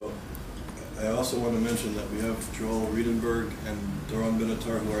I also want to mention that we have Joel Riedenberg and Doron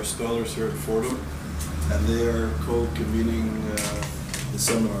Benatar, who are scholars here at Fordham, and they are co-convening the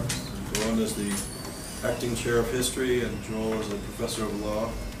seminars. Doron is the acting chair of history, and Joel is a professor of law,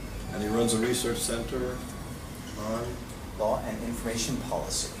 and he runs a research center on Law and Information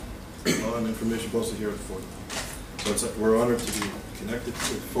Policy. Law and Information Policy here at Fordham. So we're honored to be connected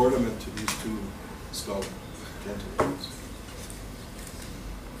to Fordham and to these two scholars.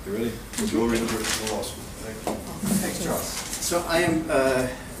 You ready? Joel Riedenberg from Law School. Thank you. Thanks, Charles. So I am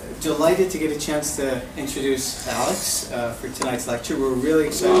delighted to get a chance to introduce Alex for tonight's lecture. We're really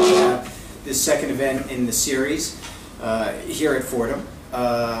excited to have this second event in the series here at Fordham.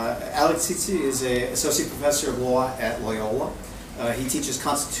 Alex Tzitzi is an associate professor of law at Loyola. He teaches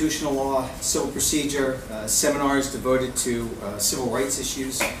constitutional law, civil procedure, seminars devoted to civil rights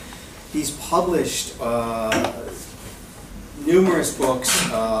issues. He's published numerous books,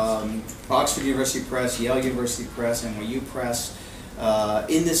 Oxford University Press, Yale University Press, NYU Press,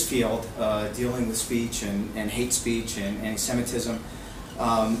 in this field, dealing with speech and hate speech and anti-Semitism.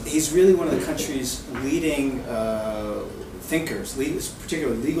 He's really one of the country's leading thinkers,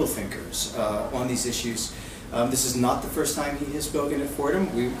 particularly legal thinkers, on these issues. This is not the first time he has spoken at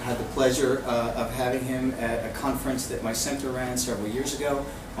Fordham. We had the pleasure of having him at a conference that my center ran several years ago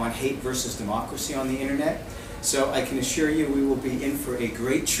on hate versus democracy on the internet. So I can assure you we will be in for a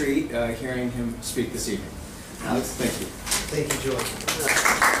great treat hearing him speak this evening. Alex, thank you. Thank you, Joel.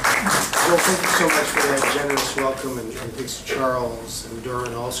 Joel, thank you so much for that generous welcome, and thanks to Charles and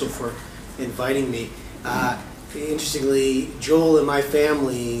Doron also for inviting me. Interestingly, Joel and my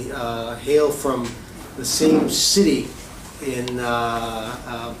family hail from the same city in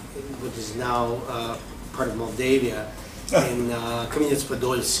what is now part of Moldavia, in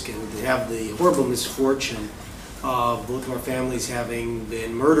Kamenets-Podolsk, and they have the horrible misfortune of both of our families having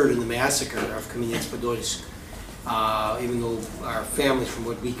been murdered in the massacre of Kamenets-Podolsk. Even though our families, from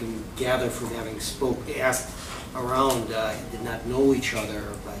what we can gather from having asked around, did not know each other,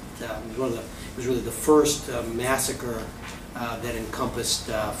 but it was really the first massacre that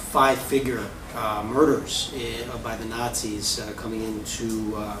encompassed five-figure murders by the Nazis coming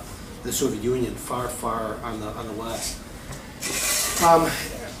into the Soviet Union, far, far on the west. I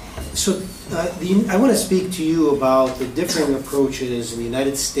want to speak to you about the differing approaches in the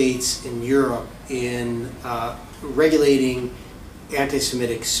United States and Europe in regulating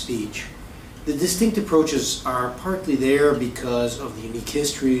anti-Semitic speech. The distinct approaches are partly there because of the unique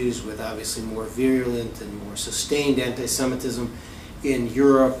histories with obviously more virulent and more sustained anti-Semitism in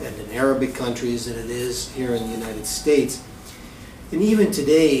Europe and in Arabic countries than it is here in the United States. And even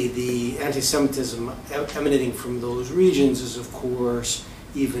today, the anti-Semitism emanating from those regions is, of course,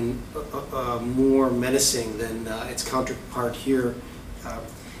 even more menacing than its counterpart here.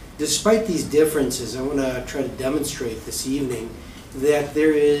 Despite these differences, I want to try to demonstrate this evening that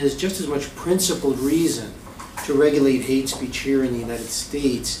there is just as much principled reason to regulate hate speech here in the United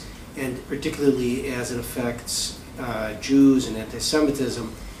States, and particularly as it affects Jews and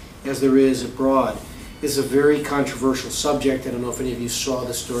anti-Semitism, as there is abroad. It's a very controversial subject. I don't know if any of you saw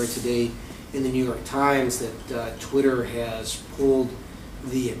the story today in the New York Times that Twitter has pulled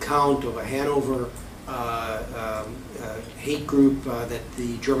the account of a Hanover hate group that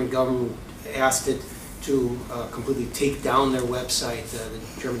the German government asked it to completely take down their website.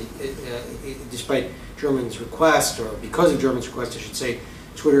 Despite Germany's request, or because of Germany's request, I should say,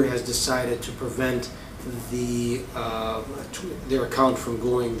 Twitter has decided to prevent their account from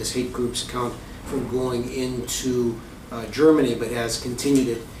going, this hate group's account, from going into Germany, but has continued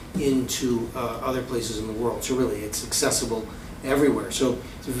it into other places in the world. So really, it's accessible everywhere. So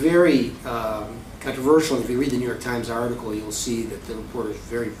it's very controversial. If you read the New York Times article, you'll see that the reporter is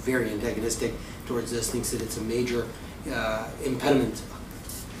very, very antagonistic towards this, thinks that it's a major impediment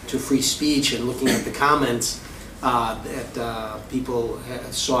to free speech. And looking at the comments that people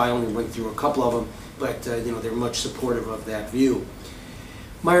saw, I only went through a couple of them, but they're much supportive of that view.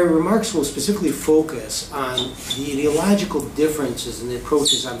 My remarks will specifically focus on the ideological differences in the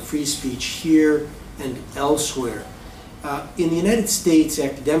approaches on free speech here and elsewhere. In the United States,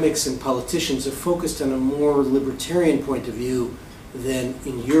 academics and politicians have focused on a more libertarian point of view than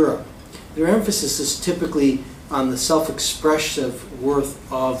in Europe. Their emphasis is typically on the self-expressive worth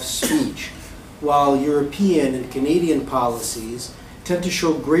of speech, while European and Canadian policies tend to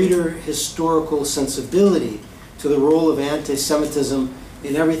show greater historical sensibility to the role of anti-Semitism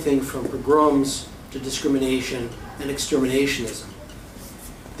in everything from pogroms to discrimination and exterminationism.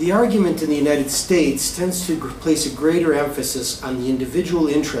 The argument in the United States tends to place a greater emphasis on the individual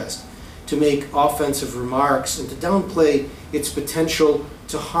interest to make offensive remarks and to downplay its potential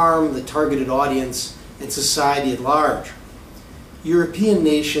to harm the targeted audience and society at large. European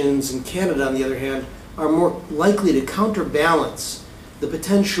nations and Canada, on the other hand, are more likely to counterbalance the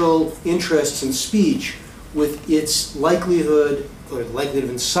potential interests in speech with its likelihood, or the likelihood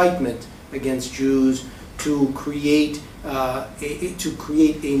of incitement against Jews to create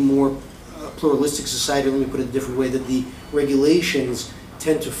a more pluralistic society. Let me put it a different way, that the regulations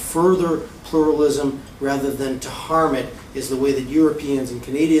tend to further pluralism rather than to harm it, is the way that Europeans and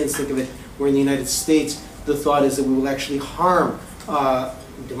Canadians think of it, where in the United States the thought is that we will actually harm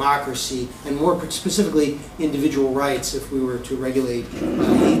democracy, and more specifically individual rights, if we were to regulate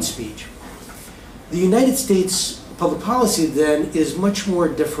hate speech. The United States public policy then is much more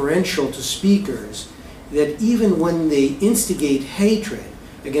differential to speakers, that even when they instigate hatred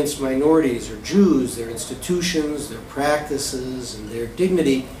against minorities or Jews, their institutions, their practices, and their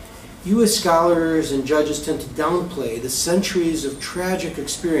dignity, U.S. scholars and judges tend to downplay the centuries of tragic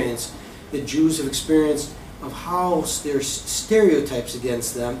experience that Jews have experienced, of how their stereotypes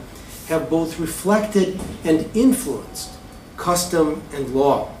against them have both reflected and influenced custom and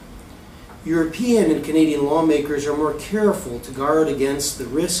law. European and Canadian lawmakers are more careful to guard against the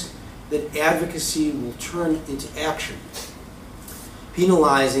risk that advocacy will turn into action.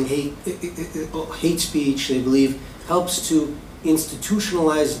 Penalizing hate speech, they believe, helps to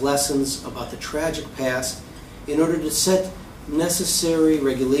institutionalize lessons about the tragic past in order to set necessary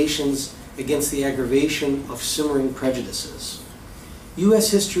regulations against the aggravation of simmering prejudices.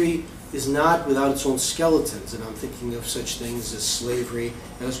 U.S. history is not without its own skeletons, and I'm thinking of such things as slavery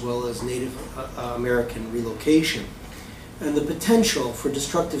as well as Native American relocation. And the potential for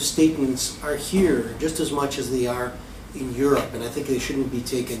destructive statements are here just as much as they are in Europe, and I think they shouldn't be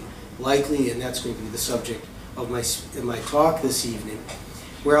taken lightly, and that's going to be the subject of my talk this evening,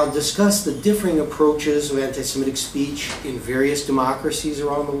 where I'll discuss the differing approaches of anti-Semitic speech in various democracies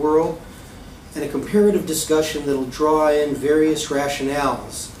around the world, and a comparative discussion that will draw in various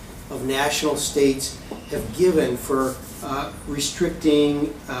rationales of national states have given for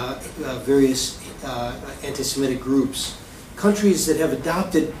restricting various anti-Semitic groups. Countries that have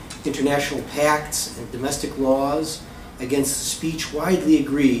adopted international pacts and domestic laws against speech widely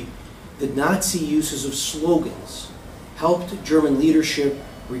agree that Nazi uses of slogans helped German leadership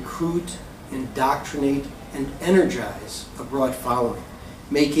recruit, indoctrinate, and energize a broad following,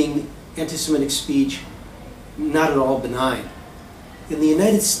 making anti-Semitic speech not at all benign. In the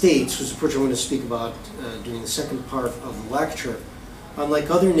United States, whose approach I'm going to speak about during the second part of the lecture,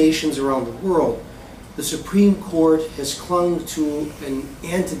 unlike other nations around the world, the Supreme Court has clung to an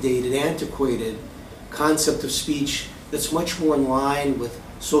antiquated concept of speech that's much more in line with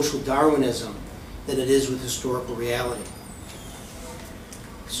social Darwinism than it is with historical reality.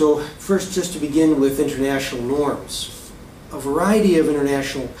 So first, just to begin with international norms. A variety of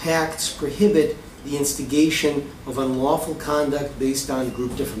international pacts prohibit the instigation of unlawful conduct based on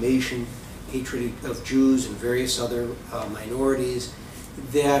group defamation, hatred of Jews and various other minorities,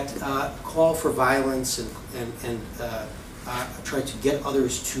 that call for violence and try to get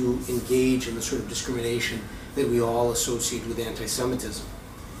others to engage in the sort of discrimination that we all associate with anti-Semitism.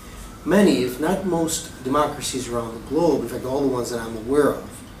 Many, if not most, democracies around the globe, in fact all the ones that I'm aware of,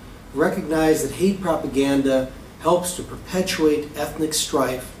 recognize that hate propaganda helps to perpetuate ethnic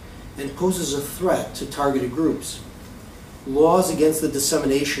strife and poses a threat to targeted groups. Laws against the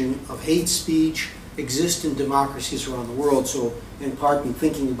dissemination of hate speech exist in democracies around the world, so in part in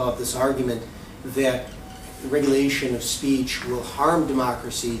thinking about this argument that regulation of speech will harm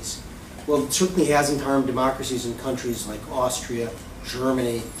democracies, well, it certainly hasn't harmed democracies in countries like Austria,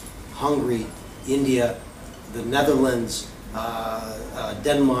 Germany, Hungary, India, the Netherlands,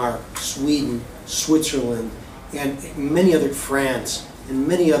 Denmark, Sweden, Switzerland, and many other, France, and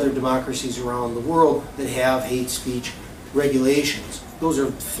many other democracies around the world that have hate speech regulations. Those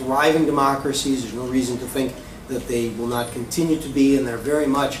are thriving democracies. There's no reason to think that they will not continue to be, and they're very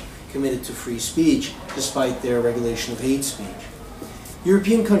much committed to free speech despite their regulation of hate speech.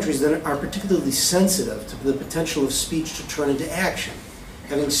 European countries then are particularly sensitive to the potential of speech to turn into action,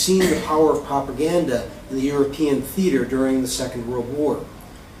 having seen the power of propaganda in the European theater during the Second World War.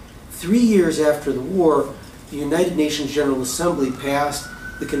 3 years after the war, the United Nations General Assembly passed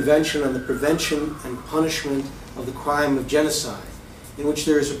the Convention on the Prevention and Punishment of the Crime of Genocide, in which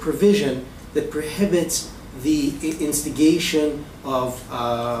there is a provision that prohibits the instigation of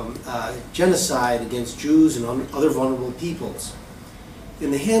genocide against Jews and other vulnerable peoples. In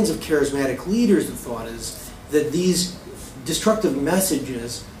the hands of charismatic leaders, the thought is that these destructive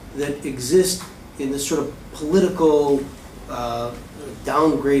messages that exist in this sort of political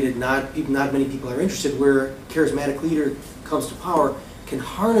downgraded, not many people are interested, where a charismatic leader comes to power, can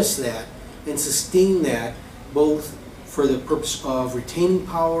harness that and sustain that both for the purpose of retaining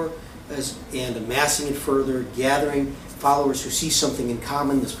power and amassing it further, gathering followers who see something in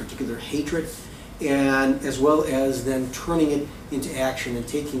common, this particular hatred, and as well as then turning it into action and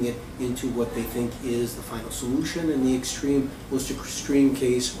taking it into what they think is the final solution in the most extreme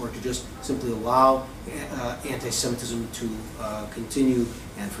case, or to just simply allow anti-Semitism to continue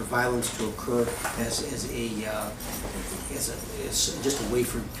and for violence to occur as just a way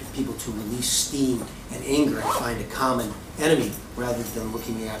for people to release steam and anger and find a common enemy rather than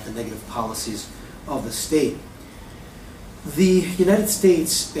looking at the negative policies of the state. The United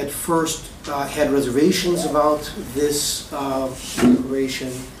States at first had reservations about this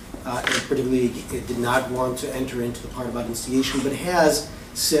declaration, and particularly it did not want to enter into the part about instigation, but has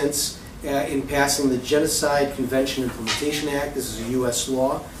since, in passing the Genocide Convention Implementation Act. This is a U.S.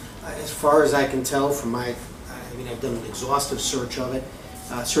 law. As far as I can tell from I've done an exhaustive search of it.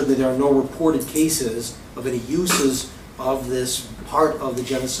 Certainly there are no reported cases of any uses of this part of the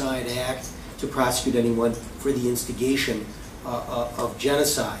Genocide Act to prosecute anyone for the instigation of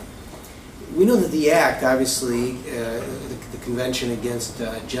genocide. We know that the Act, obviously, the Convention Against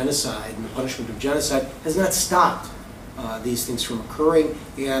Genocide and the Punishment of Genocide, has not stopped these things from occurring.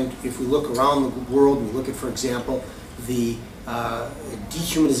 And if we look around the world, and we look at, for example, the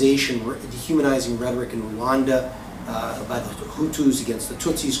dehumanizing rhetoric in Rwanda by the Hutus against the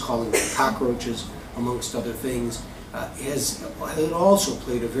Tutsis, calling them cockroaches, amongst other things, has also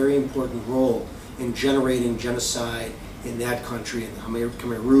played a very important role in generating genocide in that country. And the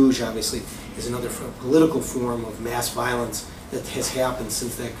Khmer Rouge, obviously, is another political form of mass violence that has happened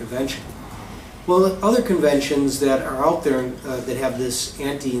since that convention. Well, other conventions that are out there that have this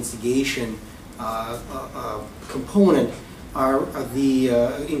anti-instigation component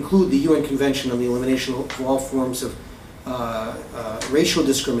include the UN Convention on the Elimination of All Forms of Racial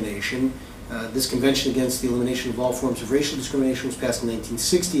Discrimination. This Convention Against the Elimination of All Forms of Racial Discrimination was passed in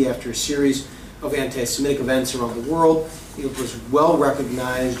 1960 after a series of anti-Semitic events around the world. It was well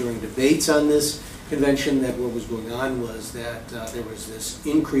recognized during debates on this convention that what was going on was that there was this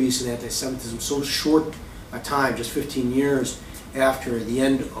increase in anti-Semitism so short a time, just 15 years after the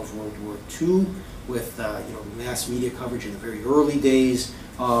end of World War II, with mass media coverage in the very early days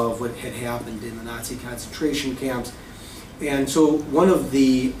of what had happened in the Nazi concentration camps. And so one of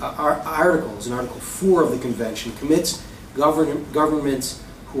the articles, in Article 4 of the convention, commits governments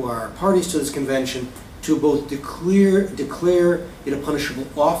who are parties to this convention to both declare it a punishable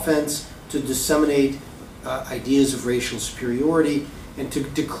offense to disseminate ideas of racial superiority, and to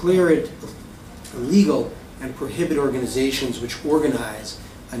declare it illegal and prohibit organizations which organize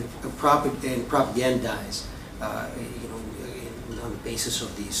and propagandize on the basis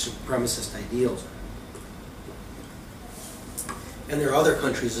of these supremacist ideals. And there are other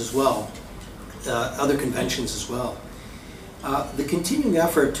countries as well, other conventions as well. The continuing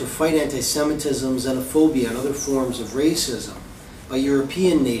effort to fight anti-Semitism, xenophobia, and other forms of racism by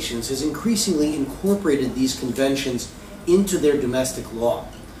European nations has increasingly incorporated these conventions into their domestic law.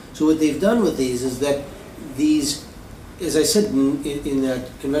 So what they've done with these is that these, as I said in the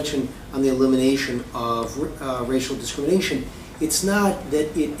Convention on the Elimination of Racial Discrimination, it's not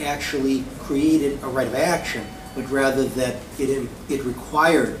that it actually created a right of action, but rather that it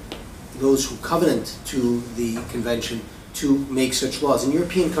required those who covenant to the convention to make such laws. And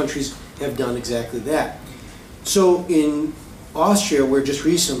European countries have done exactly that. So in Austria, where just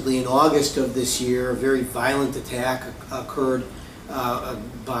recently, in August of this year, a very violent attack occurred,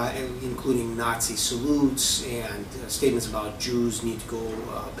 including Nazi salutes and statements about Jews need to go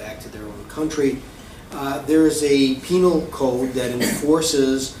back to their own country. There is a penal code that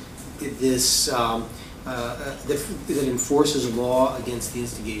enforces this, that enforces a law against the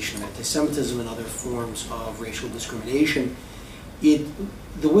instigation of anti-Semitism and other forms of racial discrimination. The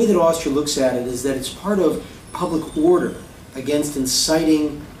way that Austria looks at it is that it's part of public order against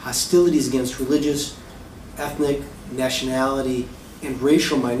inciting hostilities against religious, ethnic, nationality, and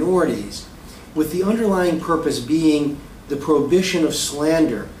racial minorities, with the underlying purpose being the prohibition of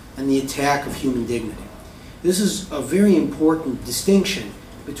slander and the attack of human dignity. This is a very important distinction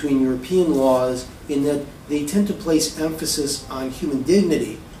between European laws in that they tend to place emphasis on human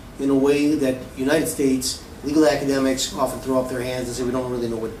dignity in a way that United States legal academics often throw up their hands and say we don't really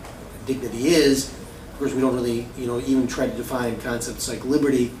know what dignity is. Of course, we don't really, even try to define concepts like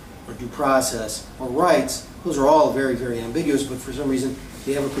liberty or due process or rights. Those are all very, very ambiguous, but for some reason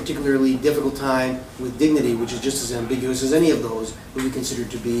they have a particularly difficult time with dignity, which is just as ambiguous as any of those that we consider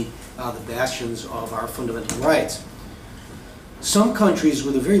to be the bastions of our fundamental rights. Some countries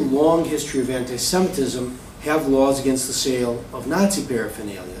with a very long history of anti-Semitism have laws against the sale of Nazi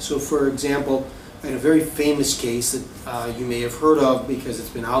paraphernalia. So, for example, in a very famous case that you may have heard of because it's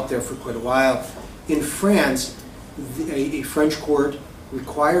been out there for quite a while, in France, a French court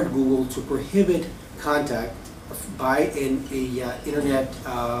required Google to prohibit contact by an internet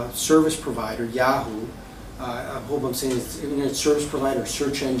service provider, Yahoo. I hope I'm saying it's internet service provider,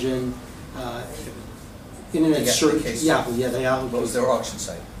 search engine, internet search. Yahoo, yeah, the Yahoo. What was their auction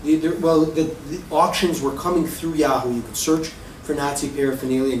site? The auctions were coming through Yahoo. You could search for Nazi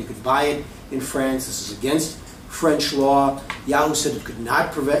paraphernalia and you could buy it in France. This is against French law. Yahoo said it could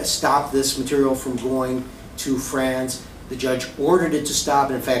not stop this material from going to France. The judge ordered it to stop,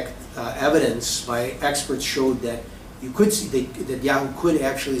 and in fact, evidence by experts showed that you could see that Yahoo could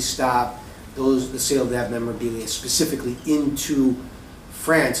actually stop the sale of that memorabilia specifically into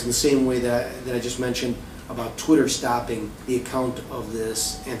France in the same way that I just mentioned about Twitter stopping the account of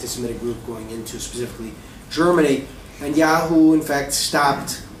this anti-Semitic group going into specifically Germany. And Yahoo, in fact,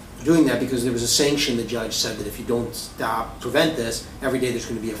 stopped doing that because there was a sanction. The judge said that if you don't prevent this, every day there's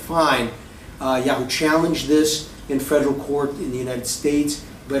going to be a fine. Yahoo challenged this in federal court in the United States,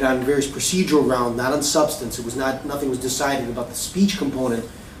 but on various procedural grounds, not on substance. It was not, nothing was decided about the speech component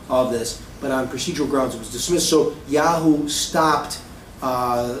of this, but on procedural grounds it was dismissed. So Yahoo stopped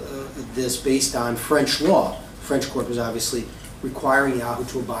this based on French law. The French court was obviously requiring Yahoo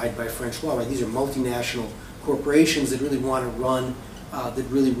to abide by French law. Right? These are multinational corporations that really want to run, that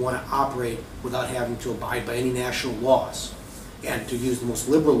really want to operate without having to abide by any national laws and to use the most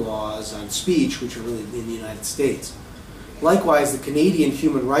liberal laws on speech, which are really in the United States. Likewise, the Canadian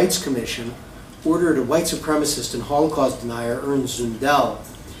Human Rights Commission ordered a white supremacist and Holocaust denier, Ernst Zundel,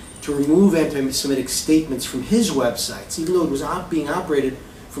 to remove anti-Semitic statements from his websites, even though it was being operated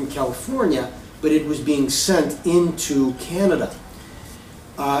from California, but it was being sent into Canada.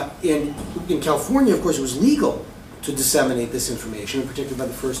 In California, of course, it was legal to disseminate this information, protected by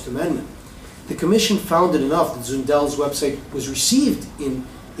the First Amendment. The Commission found it enough that Zundel's website was received in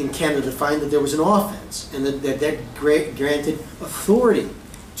Canada to find that there was an offense, and that granted authority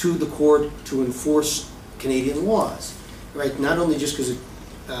to the court to enforce Canadian laws. Right? Not only just because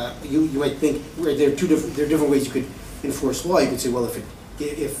you might think there are different ways you could enforce law. You could say, well,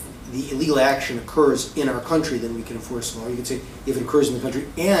 if the illegal action occurs in our country, then we can enforce law. You could say if it occurs in the country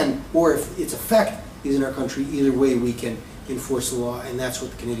or if its effect is in our country, either way we can enforce the law, and that's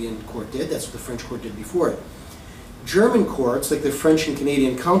what the Canadian court did. That's what the French court did before it. German courts, like the French and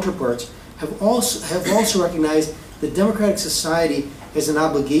Canadian counterparts, have also recognized that democratic society has an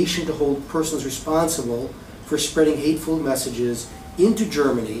obligation to hold persons responsible for spreading hateful messages into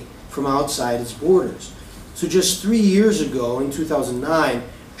Germany from outside its borders. So just 3 years ago, in 2009,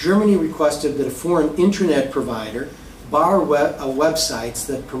 Germany requested that a foreign internet provider bar websites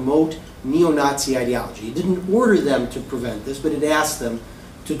that promote neo-Nazi ideology. It didn't order them to prevent this, but it asked them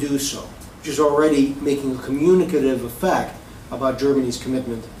to do so, which is already making a communicative effect about Germany's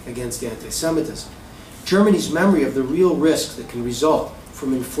commitment against anti-Semitism. Germany's memory of the real risks that can result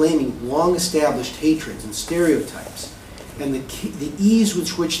from inflaming long-established hatreds and stereotypes, and the ease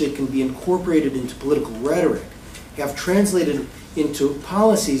with which they can be incorporated into political rhetoric, have translated into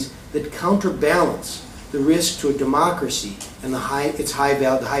policies that counterbalance the risk to a democracy and the high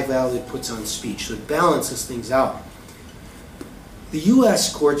value it puts on speech. So it balances things out. The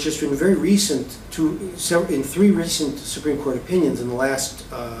U.S. courts, just in very recent, in 3 recent Supreme Court opinions in the last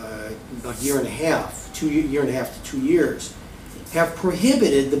about year and a half to 2 years, have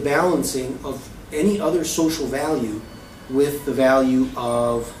prohibited the balancing of any other social value with the value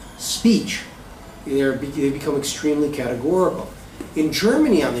of speech. They become extremely categorical. In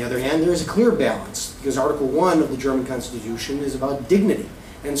Germany, on the other hand, there is a clear balance, because Article 1 of the German Constitution is about dignity.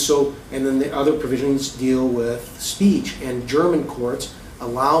 And then the other provisions deal with speech, and German courts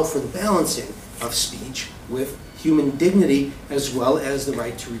allow for the balancing of speech with human dignity as well as the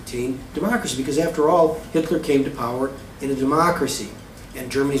right to retain democracy, because after all, Hitler came to power in a democracy,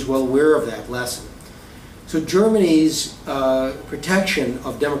 and Germany's well aware of that lesson. So Germany's protection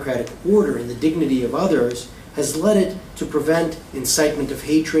of democratic order and the dignity of others has led it to prevent incitement of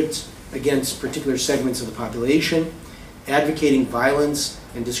hatreds against particular segments of the population, advocating violence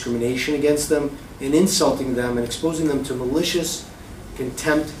and discrimination against them, and insulting them and exposing them to malicious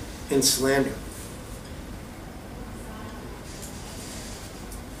contempt and slander.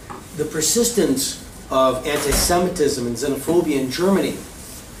 The persistence of anti-Semitism and xenophobia in Germany,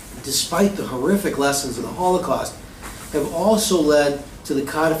 despite the horrific lessons of the Holocaust, have also led to the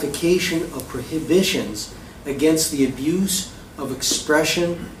codification of prohibitions against the abuse of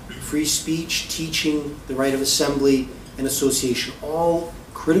expression, free speech, teaching, the right of assembly, and association, all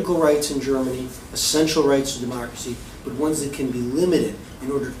critical rights in Germany, essential rights to democracy, but ones that can be limited in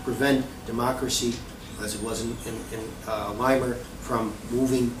order to prevent democracy, as it was in Weimar, from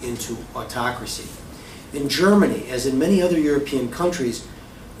moving into autocracy. In Germany, as in many other European countries,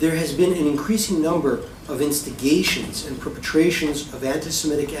 there has been an increasing number of instigations and perpetrations of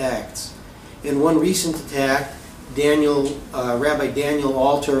anti-Semitic acts. In one recent attack, Rabbi Daniel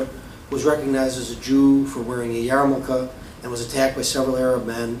Alter was recognized as a Jew for wearing a yarmulke and was attacked by several Arab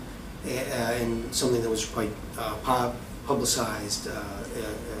men in something that was quite publicized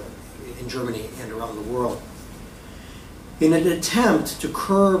in Germany and around the world. In an attempt to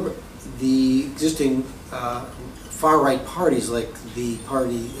curb the existing far-right parties, like the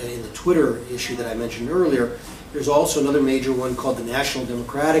party in the Twitter issue that I mentioned earlier, there's also another major one called the National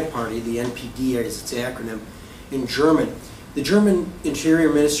Democratic Party, the NPD is its acronym, in German. The German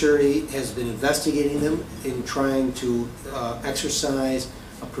Interior Ministry has been investigating them in trying to exercise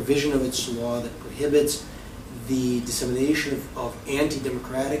a provision of its law that prohibits the dissemination of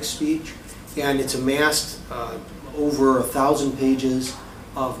anti-democratic speech, and it's amassed over 1,000 pages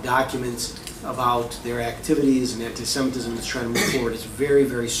of documents about their activities and anti-Semitism that's trying to move forward. It's very,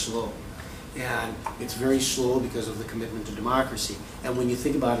 very slow. And it's very slow because of the commitment to democracy. And when you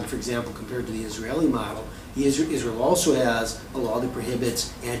think about it, for example, compared to the Israeli model, Israel also has a law that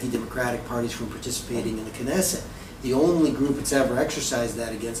prohibits anti-democratic parties from participating in the Knesset. The only group it's ever exercised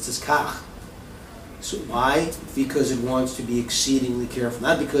that against is Kach. So why? Because it wants to be exceedingly careful.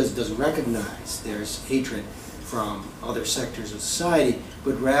 Not because it doesn't recognize there's hatred from other sectors of society,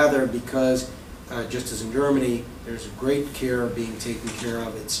 but rather because, just as in Germany, there's a great care being taken care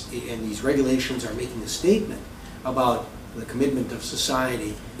of. And these regulations are making a statement about the commitment of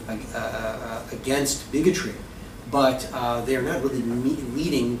society against bigotry, but they're not really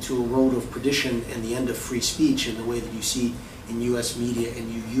leading to a road of perdition and the end of free speech in the way that you see in U.S. media and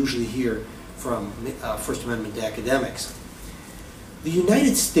you usually hear from First Amendment academics. The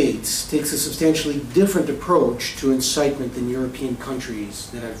United States takes a substantially different approach to incitement than European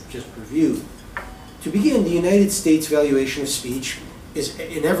countries that I've just reviewed. To begin, the United States valuation of speech is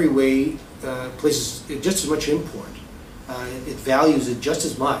in every way places just as much import. It values it just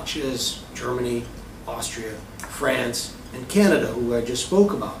as much as Germany, Austria, France, and Canada, who I just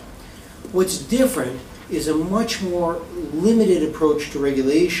spoke about. What's different is a much more limited approach to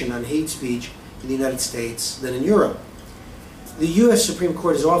regulation on hate speech in the United States than in Europe. The U.S. Supreme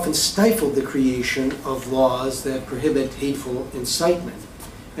Court has often stifled the creation of laws that prohibit hateful incitement.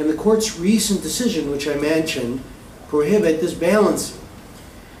 And the court's recent decision, which I mentioned, prohibit this balancing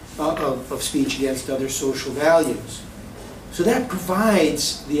of speech against other social values. So that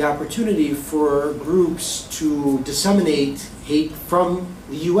provides the opportunity for groups to disseminate hate from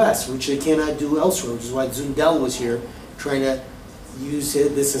the U.S., which they cannot do elsewhere, which is why Zundel was here trying to use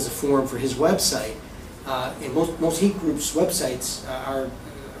this as a forum for his website. And most hate groups' websites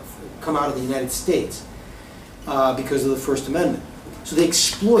come out of the United States because of the First Amendment. So they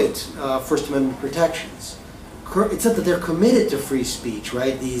exploit First Amendment protections. It's not that they're committed to free speech,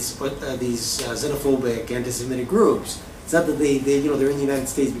 right? These xenophobic, anti-Semitic groups. It's not that they're in the United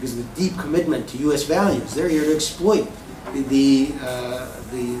States because of the deep commitment to U.S. values. They're here to exploit the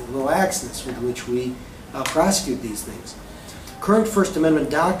laxness with which we prosecute these things. Current First Amendment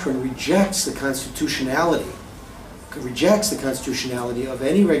doctrine rejects the constitutionality of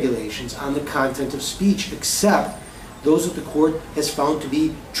any regulations on the content of speech except those that the court has found to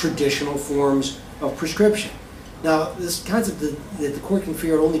be traditional forms of prescription. Now, this concept that the court can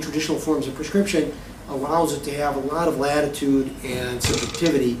figure out only traditional forms of prescription allows it to have a lot of latitude and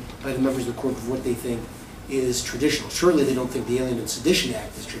subjectivity by the members of the court of what they think is traditional. Surely they don't think the Alien and Sedition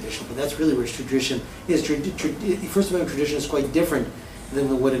Act is traditional, but that's really where tradition is. First Amendment tradition is quite different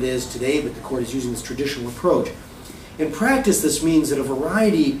than what it is today, but the court is using this traditional approach. In practice, this means that a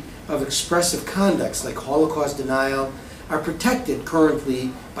variety of expressive conducts, like Holocaust denial, are protected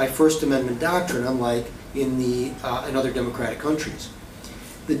currently by First Amendment doctrine, unlike in other democratic countries.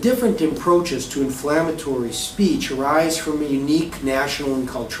 The different approaches to inflammatory speech arise from a unique national and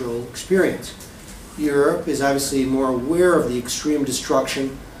cultural experience. Europe is obviously more aware of the extreme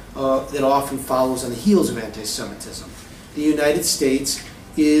destruction that often follows on the heels of anti-Semitism. The United States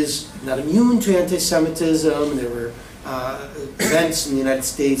is not immune to anti-Semitism. There were events in the United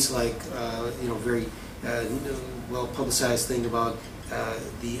States like very well-publicized thing about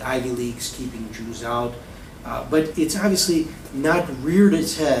the Ivy Leagues keeping Jews out. But it's obviously not reared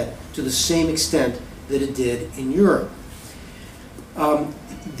its head to the same extent that it did in Europe.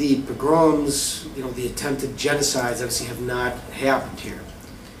 The pogroms, the attempted genocides obviously have not happened here.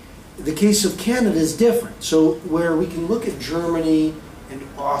 The case of Canada is different. So where we can look at Germany and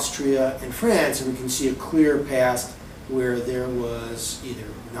Austria and France, and we can see a clear past where there was either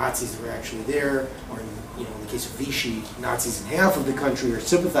Nazis that were actually there, or in the case of Vichy, Nazis in half of the country or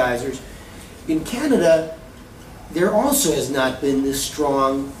sympathizers. In Canada, there also has not been this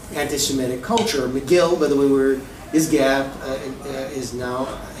strong anti-Semitic culture. McGill, by the way, where ISGAP is now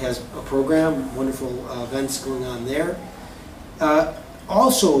has a program, wonderful events going on there.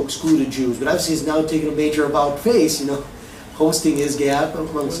 Also excluded Jews, but obviously is now taken a major about face, hosting ISGAP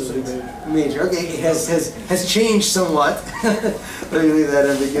amongst the major. Okay, it has changed somewhat. Let me leave that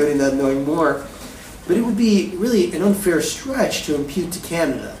ambiguity, not knowing more. But it would be really an unfair stretch to impute to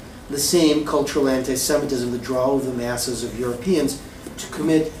Canada the same cultural anti-Semitism that drove the masses of Europeans to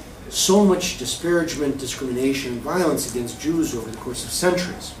commit so much disparagement, discrimination, and violence against Jews over the course of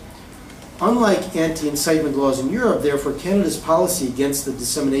centuries. Unlike anti-incitement laws in Europe, therefore, Canada's policy against the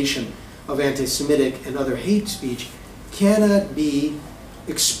dissemination of anti-Semitic and other hate speech cannot be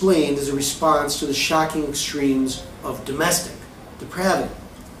explained as a response to the shocking extremes of domestic depravity.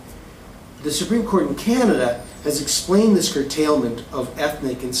 The Supreme Court in Canada has explained this curtailment of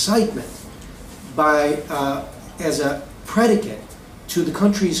ethnic incitement as a predicate to the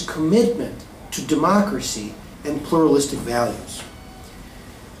country's commitment to democracy and pluralistic values.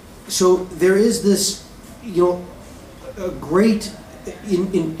 So there is this, a great,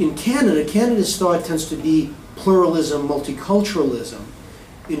 in Canada, Canada's thought tends to be pluralism, multiculturalism.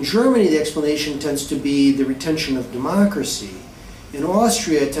 In Germany, the explanation tends to be the retention of democracy. In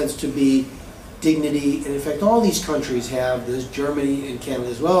Austria, it tends to be dignity, and in fact, all these countries have this, Germany and Canada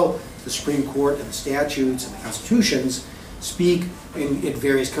as well, the Supreme Court and the statutes and the constitutions speak in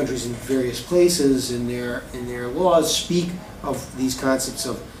various countries in various places in their laws speak of these concepts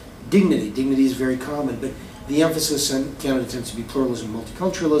of dignity. Dignity is very common, but the emphasis in Canada tends to be pluralism,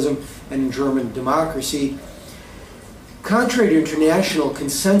 multiculturalism, and in German, democracy. Contrary to international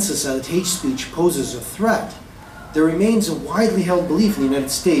consensus that hate speech poses a threat, there remains a widely held belief in the United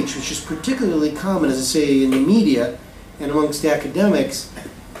States, which is particularly common, as I say, in the media and amongst academics,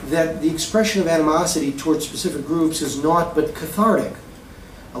 that the expression of animosity towards specific groups is naught but cathartic.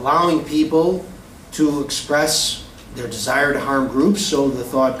 Allowing people to express their desire to harm groups, so the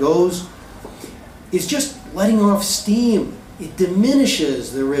thought goes, is just letting off steam. It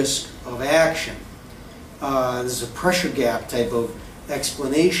diminishes the risk of action. This is a pressure gap type of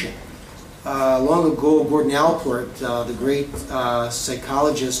explanation. Long ago, Gordon Allport, the great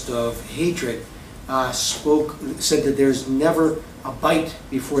psychologist of hatred, said that there's never a bite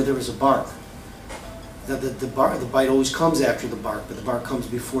before there is a bark. That the bite always comes after the bark, but the bark comes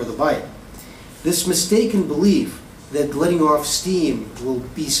before the bite. This mistaken belief that letting off steam will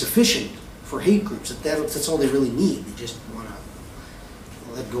be sufficient for hate groups, that's all they really need. They just want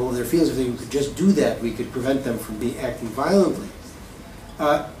to let go of their feelings. If they could just do that, we could prevent them from acting violently.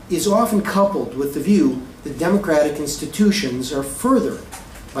 Is often coupled with the view that democratic institutions are furthered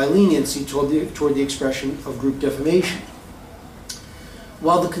by leniency toward the expression of group defamation.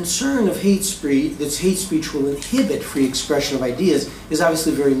 While the concern of hate speech will inhibit free expression of ideas is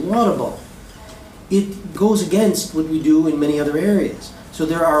obviously very laudable, it goes against what we do in many other areas. So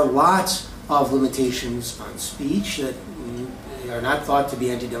there are lots of limitations on speech that are not thought to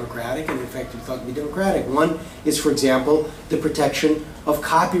be anti-democratic, and in fact are thought to be democratic. One is, for example, the protection of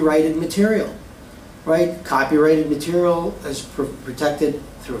copyrighted material. Right? Copyrighted material is protected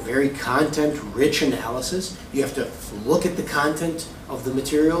through a very content-rich analysis. You have to look at the content of the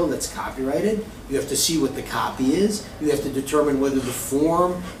material that's copyrighted. You have to see what the copy is. You have to determine whether the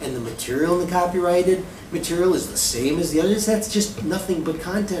form and the material in the copyrighted material is the same as the others. That's just nothing but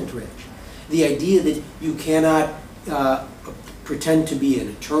content-rich. The idea that you cannot pretend to be an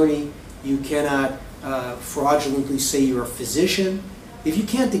attorney, you cannot fraudulently say you're a physician. If you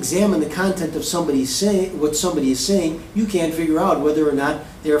can't examine the content of what somebody is saying, you can't figure out whether or not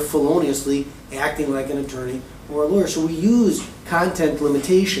they're feloniously acting like an attorney or a lawyer. So we use content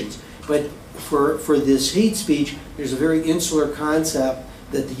limitations. But for this hate speech, there's a very insular concept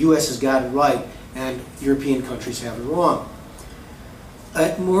that the U.S. has got it right and European countries have it wrong.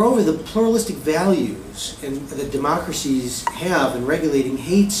 Moreover, the pluralistic values that democracies have in regulating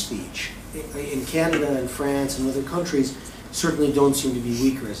hate speech in Canada and France and other countries certainly don't seem to be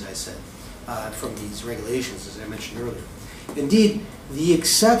weaker, as I said, from these regulations, as I mentioned earlier. Indeed, the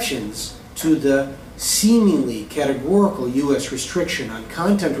exceptions to the seemingly categorical U.S. restriction on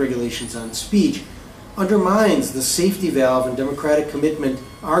content regulations on speech undermines the safety valve and democratic commitment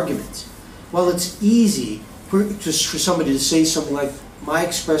arguments. While it's easy for somebody to say something like, my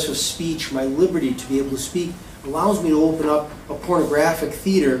expressive speech, my liberty to be able to speak, allows me to open up a pornographic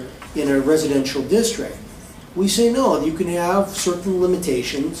theater in a residential district, we say no, you can have certain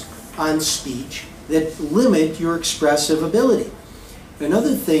limitations on speech that limit your expressive ability.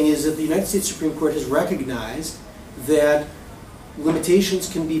 Another thing is that the United States Supreme Court has recognized that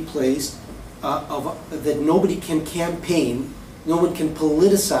limitations can be placed that nobody can campaign, no one can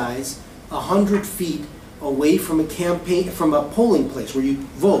politicize 100 feet away from a campaign, from a polling place where you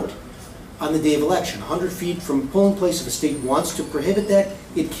vote on the day of election. 100 feet from a polling place, if a state wants to prohibit that,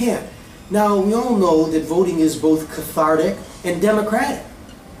 it can't. Now, we all know that voting is both cathartic and democratic.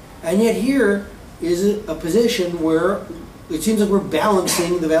 And yet here is a position where it seems like we're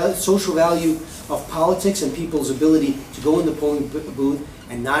balancing the social value of politics and people's ability to go in the polling booth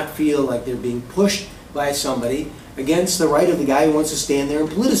and not feel like they're being pushed by somebody against the right of the guy who wants to stand there and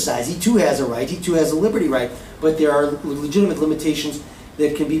politicize. He too has a right, he too has a liberty right, but there are legitimate limitations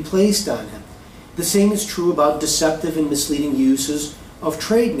that can be placed on him. The same is true about deceptive and misleading uses of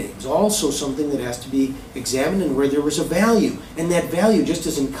trade names, also something that has to be examined and where there was a value. And that value, just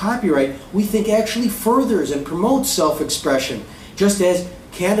as in copyright, we think actually furthers and promotes self-expression, just as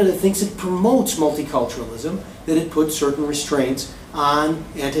Canada thinks it promotes multiculturalism, that it puts certain restraints on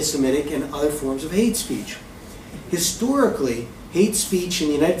anti-Semitic and other forms of hate speech. Historically, hate speech in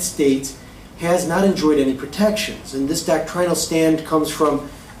the United States has not enjoyed any protections, and this doctrinal stand comes from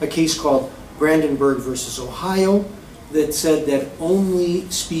a case called Brandenburg versus Ohio, that said that only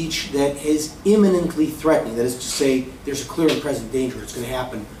speech that is imminently threatening, that is to say there's a clear and present danger, it's going to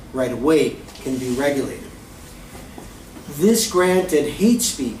happen right away, can be regulated. This granted hate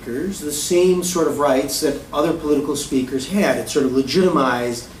speakers the same sort of rights that other political speakers had. It sort of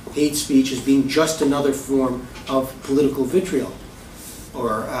legitimized hate speech as being just another form of political vitriol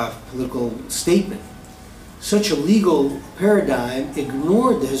or political statement. Such a legal paradigm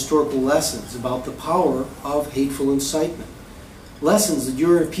ignored the historical lessons about the power of hateful incitement. Lessons that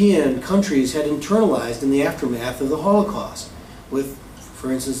European countries had internalized in the aftermath of the Holocaust, with,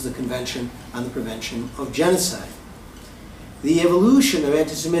 for instance, the Convention on the Prevention of Genocide. The evolution of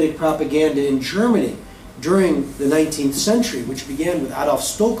anti-Semitic propaganda in Germany during the 19th century, which began with Adolf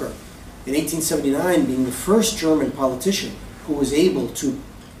Stoker in 1879 being the first German politician who was able to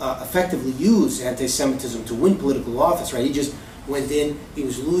effectively use anti-Semitism to win political office, right? He just went in, he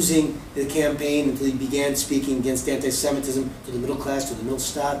was losing the campaign until he began speaking against anti-Semitism to the middle class, to the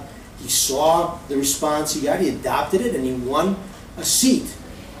Mittelstand. He saw the response he got, he adopted it, and he won a seat.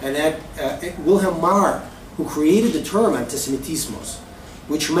 And that Wilhelm Marr, who created the term antisemitismos,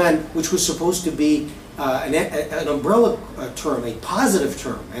 which was supposed to be an umbrella term, a positive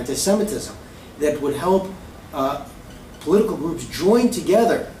term, anti-Semitism, that would help political groups join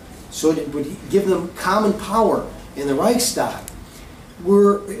together so that it would give them common power in the Reichstag,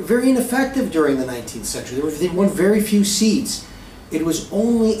 were very ineffective during the 19th century. They won very few seats. It was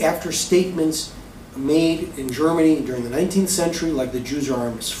only after statements made in Germany during the 19th century, like the Jews are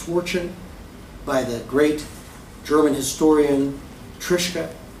our misfortune, by the great German historian Trischke,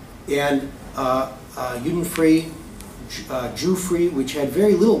 and Judenfrei, Jew-free, which had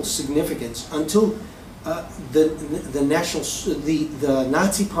very little significance until the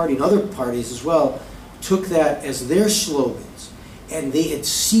Nazi Party and other parties as well took that as their slogans, and they had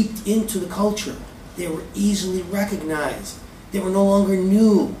seeped into the culture. They were easily recognized. They were no longer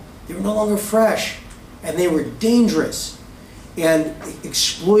new. They were no longer fresh, and they were dangerous, and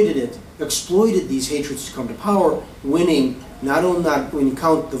exploited these hatreds to come to power, winning not only when you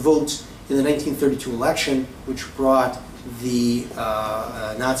count the votes in the 1932 election, which brought the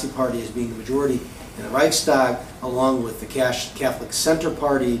Nazi Party as being the majority in the Reichstag, along with the Catholic Center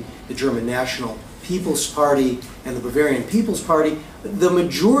Party, the German National People's Party, and the Bavarian People's Party. The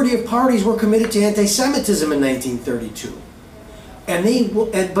majority of parties were committed to anti-Semitism in 1932.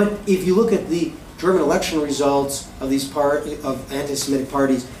 But if you look at the German election results of these of anti-Semitic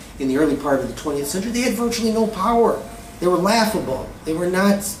parties in the early part of the 20th century, they had virtually no power. They were laughable. They were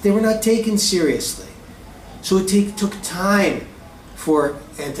not taken seriously. So it took time for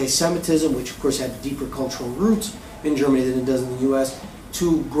anti-Semitism, which of course had deeper cultural roots in Germany than it does in the US,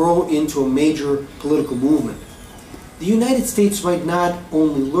 to grow into a major political movement. The United States might not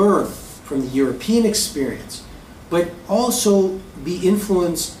only learn from the European experience, but also be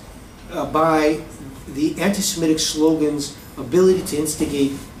influenced by the anti-Semitic slogans' ability to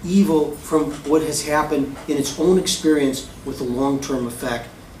instigate evil from what has happened in its own experience with the long-term effect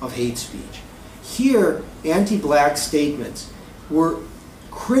of hate speech. Here, anti-black statements were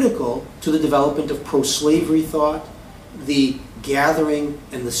critical to the development of pro-slavery thought, the gathering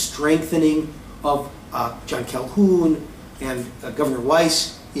and the strengthening of John Calhoun and Governor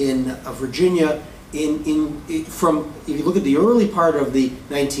Weiss in Virginia, if you look at the early part of the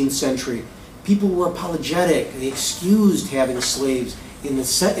 19th century, people were apologetic. They excused having slaves. In the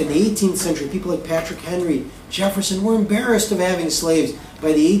 18th century, people like Patrick Henry, Jefferson were embarrassed of having slaves.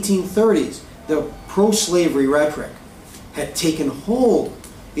 By the 1830s, the pro-slavery rhetoric had taken hold.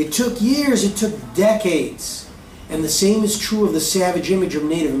 It took years, it took decades. And the same is true of the savage image of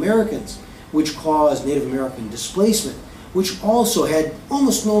Native Americans, which caused Native American displacement, which also had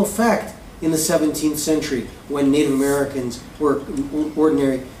almost no effect in the 17th century when Native Americans were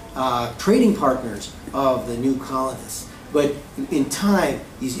ordinary trading partners of the new colonists. But in time,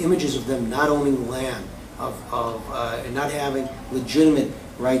 these images of them not owning land, and not having legitimate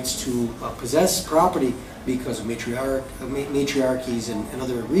rights to possess property because of matriarchies and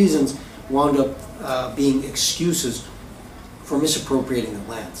other reasons, wound up being excuses for misappropriating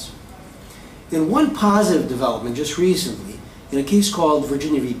the lands. In one positive development just recently, in a case called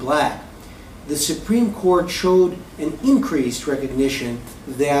Virginia v. Black, the Supreme Court showed an increased recognition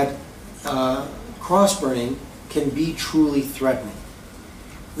that cross-burning can be truly threatening.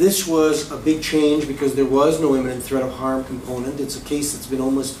 This was a big change because there was no imminent threat of harm component. It's a case that's been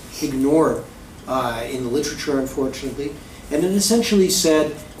almost ignored in the literature, unfortunately. And it essentially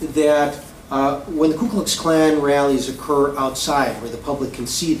said that when the Ku Klux Klan rallies occur outside where the public can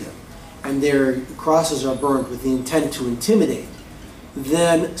see them, and their crosses are burned with the intent to intimidate,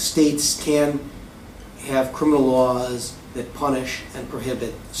 then states can have criminal laws that punish and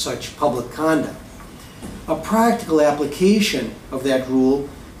prohibit such public conduct. A practical application of that rule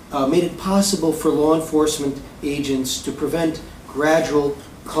made it possible for law enforcement agents to prevent gradual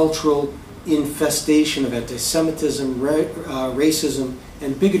cultural infestation of anti-Semitism, racism,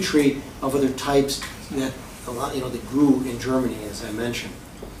 and bigotry of other types that that grew in Germany, as I mentioned.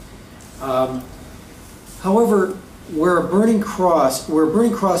 However, where a burning cross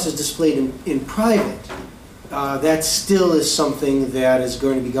is displayed in private, that still is something that is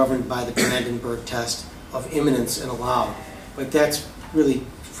going to be governed by the Brandenburg test of imminence and allowed. But that's really,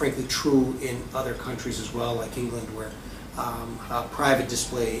 frankly, true in other countries as well, like England, where a private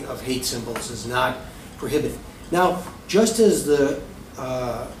display of hate symbols is not prohibited. Now, just as the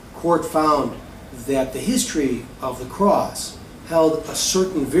court found that the history of the cross held a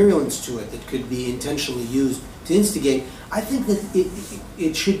certain virulence to it that could be intentionally used to instigate, I think that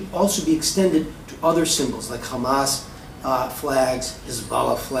it should also be extended to other symbols like Hamas flags,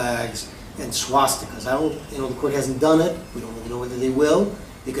 Hezbollah flags, and swastikas. The court hasn't done it. We don't really know whether they will.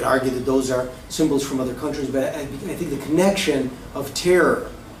 They could argue that those are symbols from other countries, but I think the connection of terror,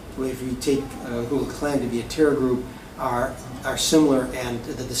 if you take Ku Klux Klan to be a terror group, are similar, and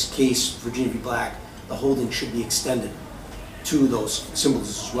that this case, Virginia v. Black, the holding should be extended to those symbols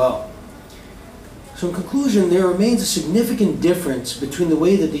as well. So in conclusion, there remains a significant difference between the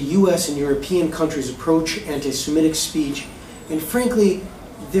way that the US and European countries approach anti-Semitic speech, and frankly,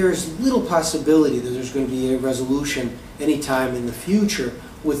 there's little possibility that there's going to be a resolution anytime in the future,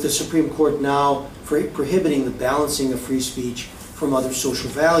 with the Supreme Court now prohibiting the balancing of free speech from other social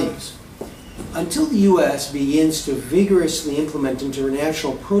values. Until the US begins to vigorously implement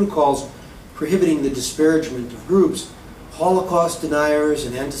international protocols prohibiting the disparagement of groups, Holocaust deniers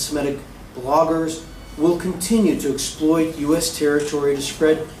and anti-Semitic bloggers will continue to exploit US territory to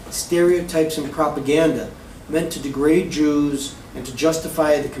spread stereotypes and propaganda meant to degrade Jews and to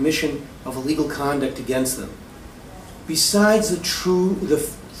justify the commission of illegal conduct against them. Besides the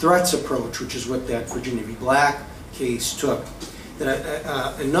threats approach, which is what that Virginia v. Black case took,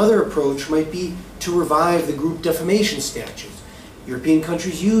 another approach might be to revive the group defamation statutes. European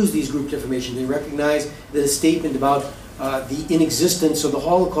countries use these group defamations. They recognize that a statement about the inexistence of the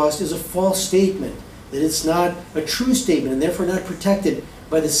Holocaust is a false statement, that it's not a true statement, and therefore not protected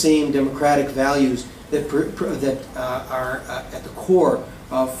by the same democratic values that are at the core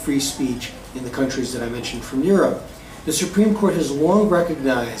of free speech in the countries that I mentioned from Europe. The Supreme Court has long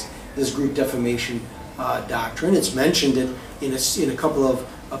recognized this group defamation doctrine. It's mentioned it in a couple of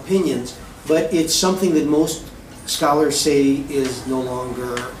opinions, but it's something that most scholars say is no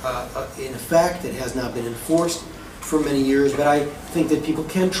longer in effect. It has not been enforced for many years, but I think that people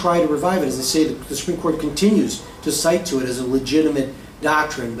can try to revive it. As I say, the Supreme Court continues to cite to it as a legitimate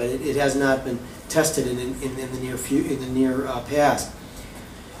doctrine, but it has not been tested in the near past.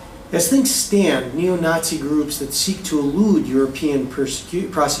 As things stand, neo-Nazi groups that seek to elude European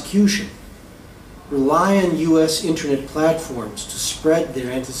prosecution rely on U.S. internet platforms to spread their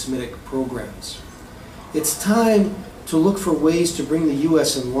anti-Semitic programs. It's time to look for ways to bring the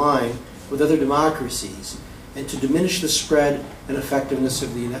U.S. in line with other democracies and to diminish the spread and effectiveness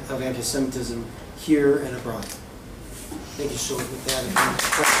of anti-Semitism here and abroad. Thank you so much for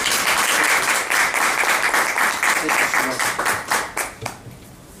that.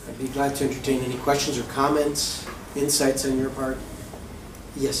 glad to entertain any questions or comments, insights on your part.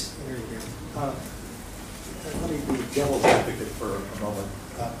 Yes. There you go. Let me be devil's advocate for a moment.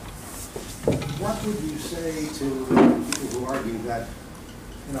 What would you say to people who argue that,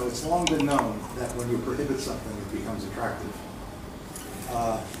 you know, it's long been known that when you prohibit something, it becomes attractive?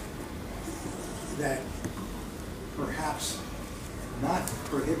 That perhaps not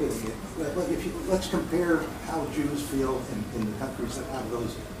prohibiting it, but if you, let's compare how Jews feel in the countries that have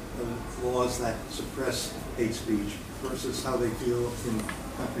those laws that suppress hate speech versus how they feel in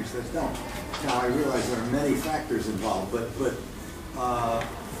countries that don't. Now, I realize there are many factors involved, but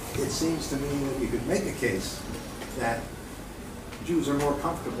it seems to me that you could make a case that Jews are more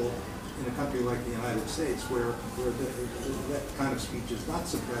comfortable in a country like the United States where that kind of speech is not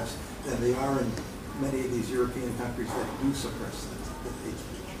suppressed than they are in many of these European countries that do suppress that hate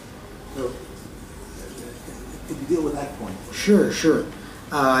speech. So, could you deal with that point? Sure, sure.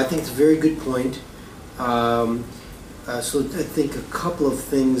 I think it's a very good point. So I think a couple of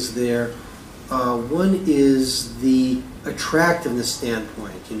things there. One is the attractiveness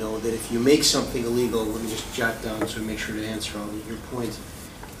standpoint, you know, that if you make something illegal, let me just jot down so I make sure to answer all of your points.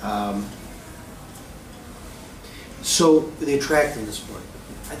 So the attractiveness point.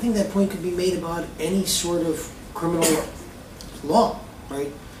 I think that point could be made about any sort of criminal law,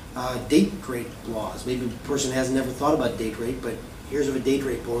 right? Date rape laws. Maybe a person has never thought about date rape, but here's a date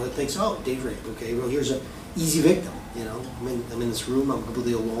rape law that thinks, oh, date rape, okay, well, here's an easy victim, you know. I'm in this room, I'm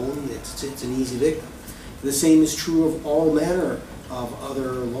completely alone, it's an easy victim. The same is true of all manner of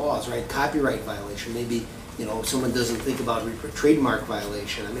other laws, right? Copyright violation, maybe, you know, someone doesn't think about trademark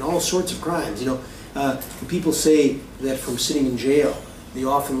violation. I mean, all sorts of crimes, you know. People say that from sitting in jail, they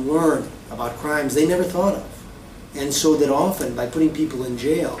often learn about crimes they never thought of. And so that often, by putting people in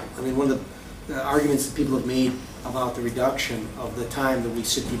jail, I mean, one of the arguments that people have made about the reduction of the time that we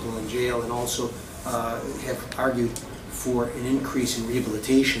sit people in jail, and also have argued for an increase in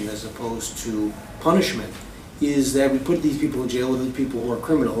rehabilitation as opposed to punishment, is that we put these people in jail with the people who are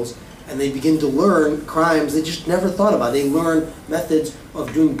criminals, and they begin to learn crimes they just never thought about. They learn methods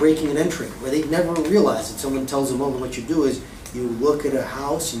of doing breaking and entering, where they never realized it. Someone tells them, well, what you do is you look at a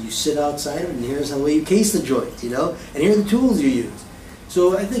house and you sit outside of it, and here's how you case the joint, you know, and here are the tools you use.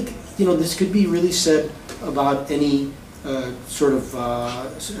 So I think, you know, this could be really said about any sort of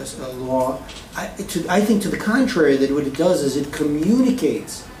law. I think to the contrary, that what it does is it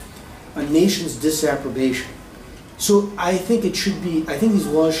communicates a nation's disapprobation. So I think it should be, I think these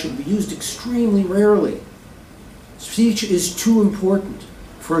laws should be used extremely rarely. Speech is too important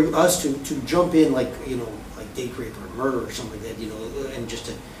for us to jump in like, you know, like date rape or murder or something like that, you know, and just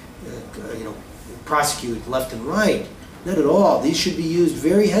to, you know, prosecute left and right. Not at all. These should be used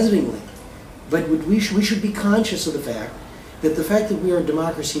very hesitantly. But we should be conscious of the fact that we are a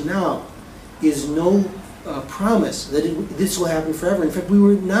democracy now is no promise that this will happen forever. In fact, we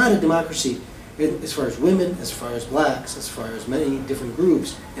were not a democracy as far as women, as far as blacks, as far as many different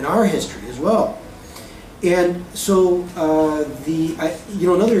groups in our history as well. And so, you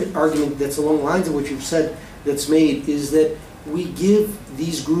know, another argument that's along the lines of what you've said that's made is that we give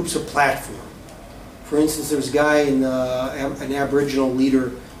these groups a platform. For instance, there was a guy, an Aboriginal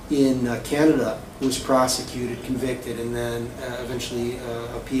leader in Canada who was prosecuted, convicted, and then eventually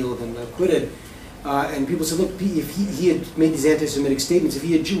appealed and acquitted. And people said, look, if he had made these anti-Semitic statements, if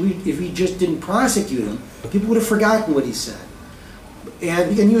he just didn't prosecute him, people would have forgotten what he said.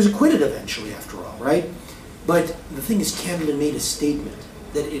 And he was acquitted eventually, after all, right? But the thing is, Canada made a statement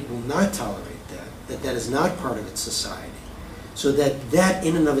that it will not tolerate that is not part of its society. So that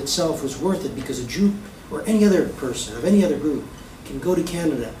in and of itself was worth it, because a Jew or any other person of any other group can go to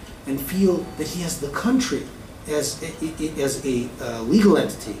Canada and feel that he has the country as a legal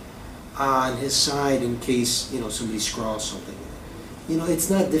entity on his side in case, you know, somebody scrawls something. You know, it's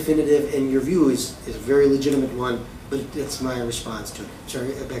not definitive, and your view is a very legitimate one, but that's my response to it.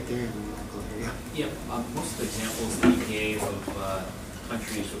 Sorry, back there. Yeah, most of the examples that you gave of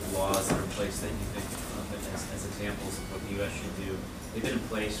countries with laws that are in place that you think of as examples of what the U.S. should do, they've been in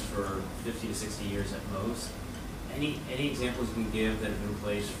place for 50 to 60 years at most. Any examples you can give that have been in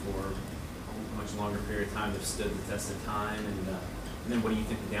place for a much longer period of time that have stood the test of time? And then what do you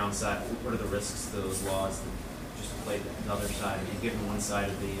think the downside, what are the risks to those laws that just play the other side? I mean, given one side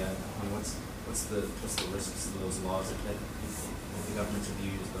of the, what's the risks to those laws that the governments have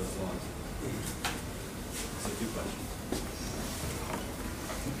used those laws? So two questions.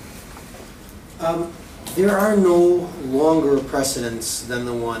 There are no longer precedents than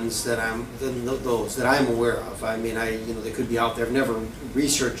the ones that those that I'm aware of. I mean, they could be out there. I've never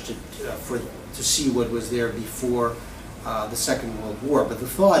researched it to see what was there before the Second World War. But the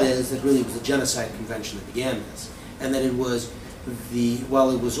thought is that really it was the Genocide Convention that began this, and that it was while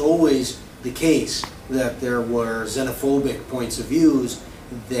it was always the case that there were xenophobic points of views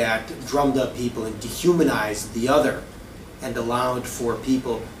that drummed up people and dehumanized the other and allowed for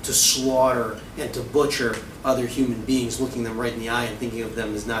people to slaughter and to butcher other human beings, looking them right in the eye and thinking of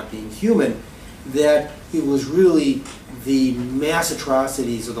them as not being human, that it was really the mass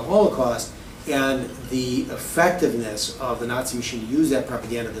atrocities of the Holocaust and the effectiveness of the Nazi machine to use that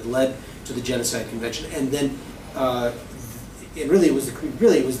propaganda that led to the Genocide Convention. And then it really was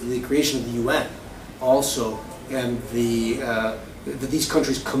the creation of the UN also, and that these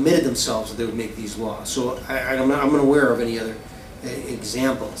countries committed themselves that they would make these laws. So I'm unaware of any other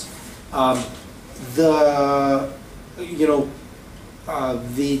examples. The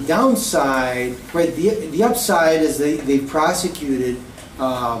downside, right? The upside is they've prosecuted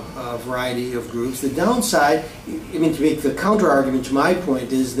a variety of groups. The downside, I mean, to make the counter argument to my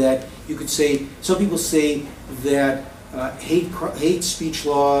point, is that you could say, some people say that hate speech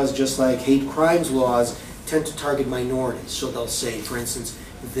laws, just like hate crimes laws, tend to target minorities. So they'll say, for instance,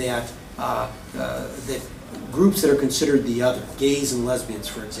 that that groups that are considered the other, gays and lesbians,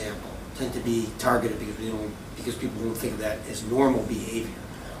 for example, tend to be targeted because people don't think of that as normal behavior,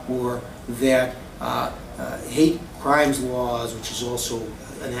 or that hate crimes laws, which is also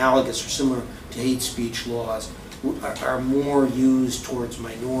analogous or similar to hate speech laws, are more used towards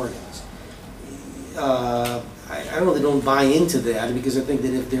minorities. I really don't buy into that, because I think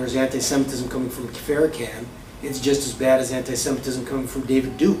that if there's anti-Semitism coming from Farrakhan, it's just as bad as anti-Semitism coming from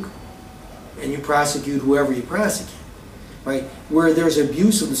David Duke. And you prosecute whoever you prosecute, right? Where there's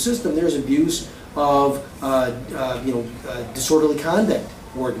abuse of the system, there's abuse of disorderly conduct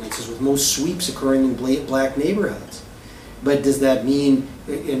ordinances, with most sweeps occurring in black neighborhoods. But does that mean,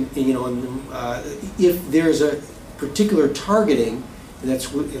 if there's a particular targeting that's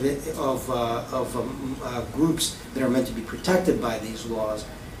of groups that are meant to be protected by these laws,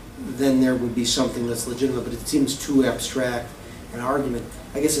 then there would be something that's legitimate, but it seems too abstract an argument.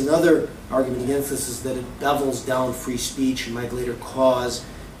 I guess another argument against this is that it bevels down free speech and might later cause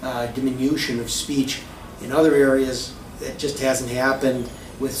diminution of speech in other areas. That just hasn't happened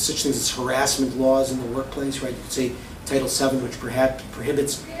with such things as harassment laws in the workplace, right? You could say Title VII, which perhaps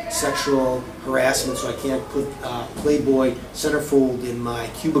prohibits sexual harassment, so I can't put Playboy centerfold in my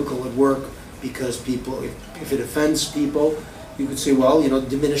cubicle at work because people, if it offends people, you could say, well, it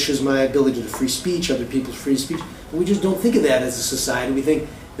diminishes my ability to free speech, other people's free speech. But we just don't think of that as a society. We think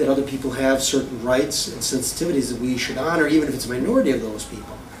that other people have certain rights and sensitivities that we should honor, even if it's a minority of those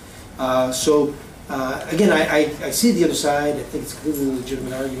people. Again, I see the other side. I think it's a completely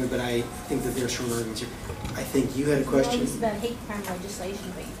legitimate argument, but I think that there are strong arguments here. I think you had a question. Well, it's about hate crime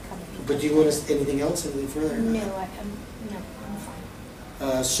legislation, but you've covered it. But do you want us anything else, anything further? No, I'm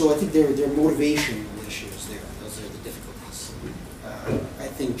fine. So I think there are motivation issues there. Those are the difficulties. I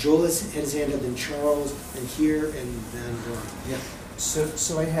think Joel has his hand up, then Charles, and here, and then Doran. Yeah.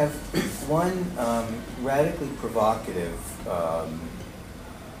 So I have one radically provocative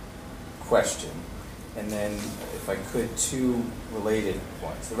question, and then, if I could, two related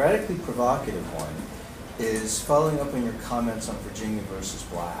ones. The radically provocative one is following up on your comments on Virginia versus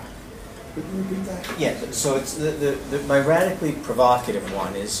Black. Could you repeat that? Yeah, so it's my radically provocative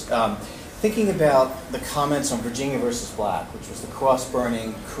one is thinking about the comments on Virginia versus Black, which was the cross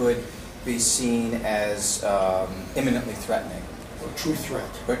burning could be seen as imminently threatening. Or true threat.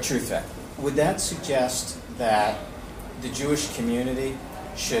 Or true threat. Would that suggest that the Jewish community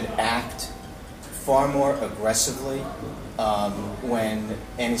should act far more aggressively when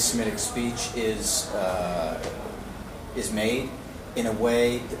anti-Semitic speech is made in a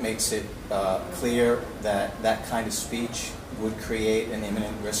way that makes it clear that that kind of speech would create an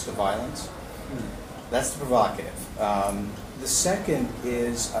imminent risk of violence? That's the provocative. The second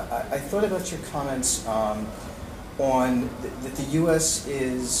is, I thought about your comments on that the U.S.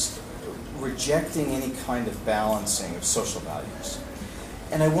 is rejecting any kind of balancing of social values.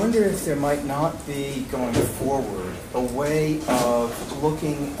 And I wonder if there might not be, going forward, a way of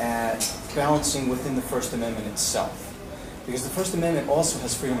looking at balancing within the First Amendment itself. Because the First Amendment also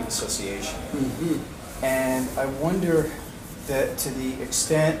has freedom of association. Mm-hmm. And I wonder that to the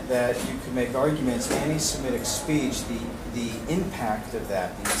extent that you could make arguments, anti-Semitic speech, the impact of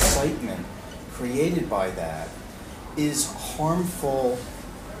that, the incitement created by that, is harmful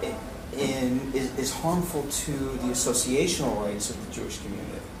is harmful to the associational rights of the Jewish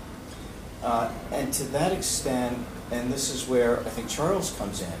community. And to that extent, and this is where I think Charles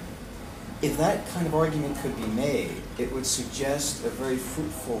comes in, if that kind of argument could be made, it would suggest a very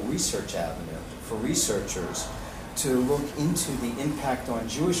fruitful research avenue for researchers to look into the impact on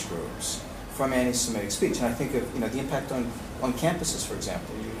Jewish groups from anti-Semitic speech. And I think of the impact on campuses, for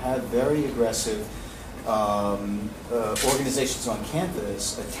example. You have very aggressive organizations on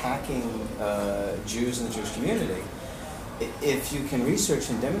campus attacking Jews in the Jewish community. If you can research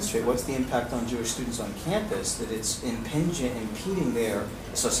and demonstrate what's the impact on Jewish students on campus, that it's impeding their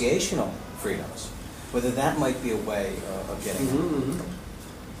associational freedoms, whether that might be a way of getting it. Mm-hmm.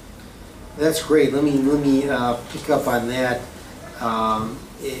 That's great. Let me pick up on that.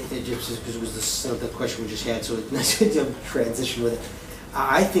 It just because it was the question we just had, so it's nice to transition with it.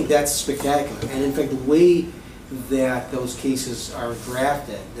 I think that's spectacular, and in fact, the way that those cases are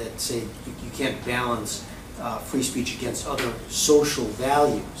drafted, that say you can't balance free speech against other social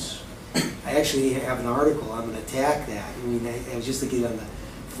values. I actually have an article. I'm going to attack that. I mean, I was just thinking on the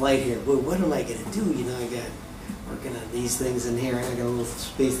flight here. Boy, what am I going to do? I got working on these things in here, and I got a little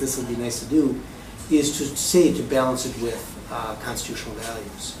space. This would be nice to do. Is to say to balance it with constitutional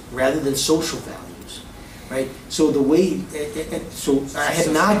values rather than social values, right? So the way, so I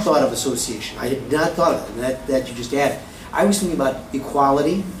had not thought of association. I had not thought of it, and that you just added. I was thinking about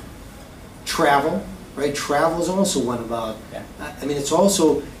equality, travel, right? Travel is also one about. Yeah. I mean, it's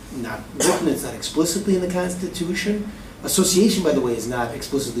also not written. It's not explicitly in the Constitution. Association, by the way, is not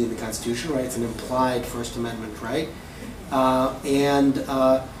explicitly in the Constitution, right? It's an implied First Amendment right,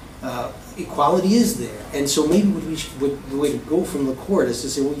 equality is there, and so maybe the way to go from the court is to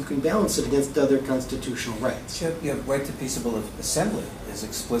say, well, you can balance it against other constitutional rights. You have right to peaceable assembly is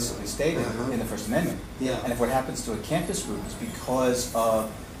explicitly stated in the First Amendment. Yeah. And if what happens to a campus group is because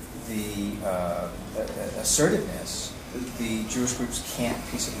of the assertiveness, the Jewish groups can't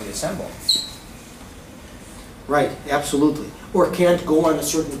peaceably assemble. Right, absolutely. Or can't go on a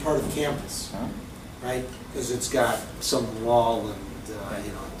certain part of campus, right? Because it's got some wall and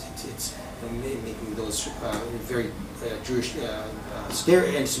it's making those very Jewish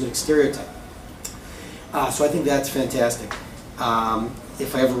anti-Semitic stereotype. So I think that's fantastic.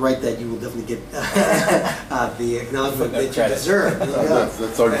 If I ever write that, you will definitely get the acknowledgement that you deserve.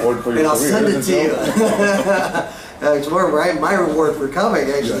 That's our reward for your and I'll career, send it isn't to you. It's more my reward for coming,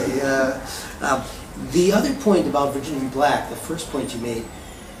 actually. The other point about Virginia v. Black, the first point you made,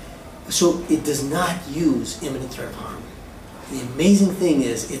 so it does not use imminent threat of harm. The amazing thing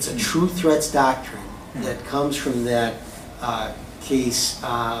is it's a true threats doctrine that comes from that case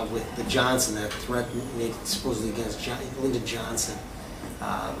with the Johnson, that threat made supposedly against Lyndon Johnson,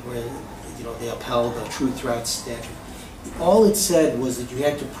 where they upheld the true threats statute. All it said was that you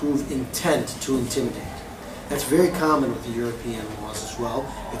had to prove intent to intimidate. That's very common with the European laws as well.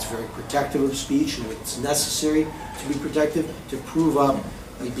 It's very protective of speech, and it's necessary to be protective to prove up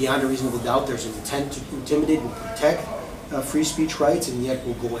beyond a reasonable doubt there's an intent to intimidate and protect free speech rights, and yet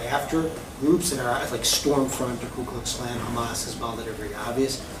we'll go after groups that are like Stormfront or Ku Klux Klan, Hamas, Hezbollah, that are very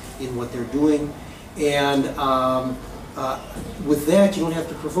obvious in what they're doing. And with that, you don't have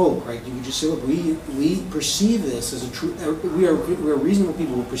to provoke, right? You can just say, look, we perceive this as a true, we are reasonable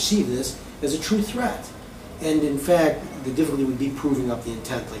people who perceive this as a true threat. And in fact, the difficulty would be proving up the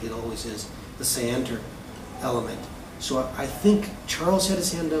intent, like it always is, the scienter element. So I think Charles had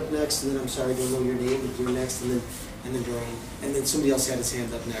his hand up next, and then I'm sorry, I don't know your name, but you're next, and then Brian, and then somebody else had his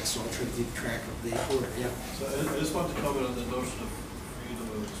hand up next, so I'll try to keep track of the order. Yeah. So I just want to comment on the notion of freedom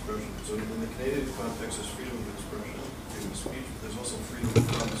of expression. So in the Canadian context, there's freedom of expression, freedom of speech, but there's also freedom of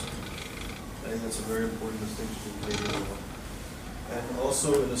promise. I think that's a very important distinction in Canadian law. And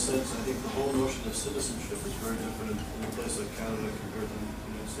also, in a sense, I think the whole notion of citizenship is very different in a place like Canada compared to the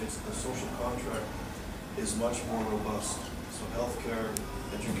United States. The social contract is much more robust. So healthcare,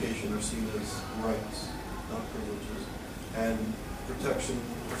 education are seen as rights, not privileges. And protecting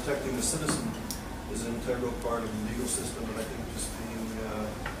the citizen is an integral part of the legal system, and I think just being a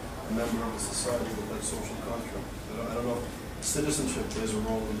member of a society with that social contract. I don't know if citizenship plays a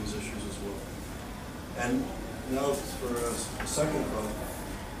role in these issues as well. And now for a second thought,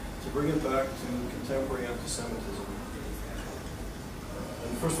 to bring it back to contemporary anti-Semitism.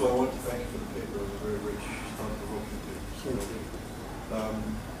 And first of all, I want to thank you for the paper. It was a very rich, thought-provoking paper.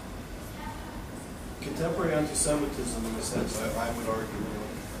 Contemporary anti-Semitism, in a sense, I would argue,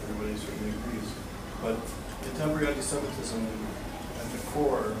 everybody certainly agrees, but contemporary anti-Semitism at the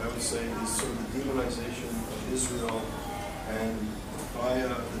core, I would say, is sort of the demonization of Israel, and via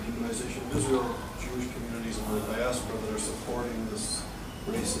the demonization of Israel, Jewish communities in the diaspora that are supporting this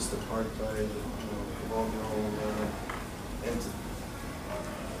racist apartheid, colonial entity.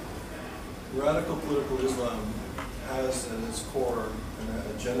 Radical political Islam has at its core a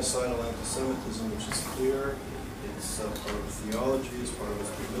genocidal anti-Semitism, which is clear. It's part of its theology, it's part of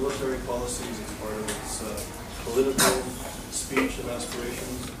its military policies, it's part of its political speech and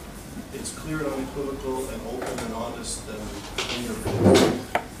aspirations. It's clear and unequivocal and open and honest and in your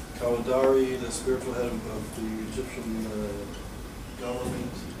face. Kawadari, the spiritual head of the Egyptian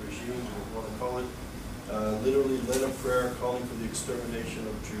government, regime, whatever you want to call it, literally led a prayer calling for the extermination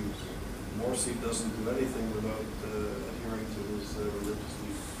of Jews. Morsi doesn't do anything without adhering to his religious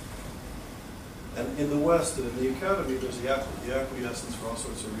leaders. And in the West and in the academy, there's the acquiescence for all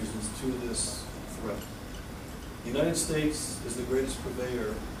sorts of reasons to this threat. The United States is the greatest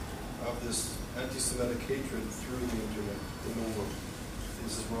purveyor of this anti-Semitic hatred through the internet in the world.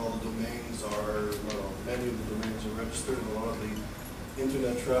 This is where all the domains are, well, many of the domains are registered, and a lot of the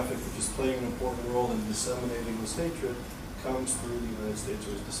internet traffic, which is playing an important role in disseminating this hatred, comes through the United States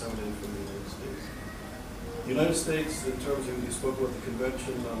or is disseminated from the United States. The United States, in terms of, you spoke about the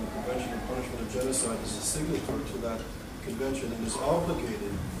Convention on the Prevention and Punishment of Genocide, is a signatory to that convention and is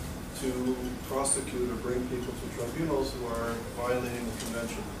obligated to prosecute or bring people to tribunals who are violating the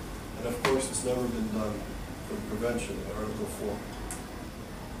convention. And of course, it's never been done for prevention in Article 4.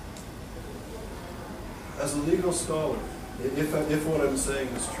 As a legal scholar, if what I'm saying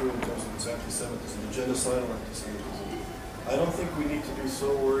is true in terms of this anti-Semitism, the genocidal anti-Semitism, I don't think we need to be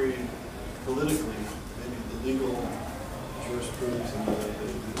so worried politically. Maybe the legal jurisprudence and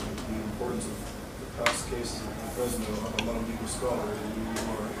the importance of the past cases of the president, I'm not a legal scholar, and you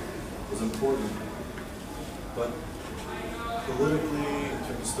are, is important. But politically, in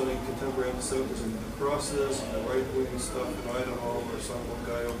terms of studying contemporary anti-Semitism, the process, the right-wing stuff in Idaho, or some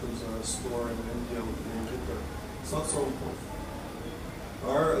guy opens a store in India with the name Hitler, it's not so important.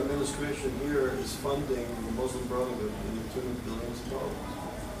 Our administration here is funding the Muslim Brotherhood in the tune of billions of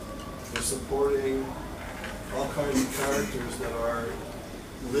dollars. They're supporting all kinds of characters that are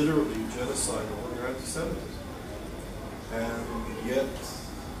literally genocidal and they're anti-Semitism. And yet,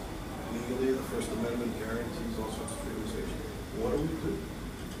 legally, the First Amendment guarantees all sorts of freedom. What do we do?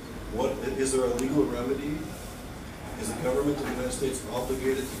 What is there a legal remedy? Is the government of the United States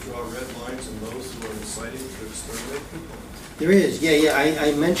obligated to draw red lines on those who are inciting to exterminate people? There is, yeah.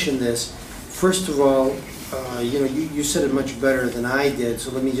 I mentioned this. First of all, you said it much better than I did,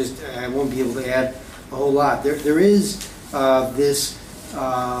 so let me I won't be able to add a whole lot. There is this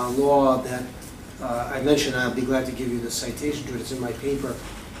law that I mentioned, I'll be glad to give you the citation to it, it's in my paper,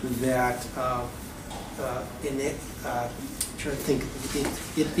 that trying to think,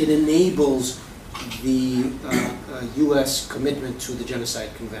 it enables the U.S. commitment to the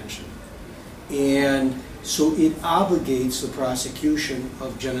Genocide Convention. And so it obligates the prosecution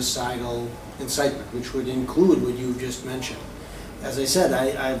of genocidal incitement, which would include what you've just mentioned. As I said,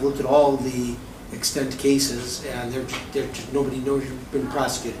 I've looked at all the extant cases, and nobody knows you've been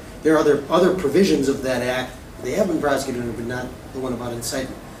prosecuted. There are other provisions of that act. They have been prosecuted, but not the one about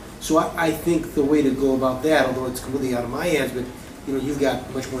incitement. So I think the way to go about that, although it's completely out of my hands, but you've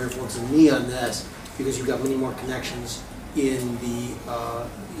got much more influence than me on this because you've got many more connections in the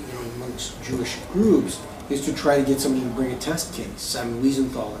amongst Jewish groups, is to try to get somebody to bring a test case, Simon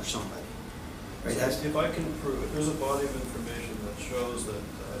Wiesenthal or somebody. Right? If I can prove it, there's a body of information that shows that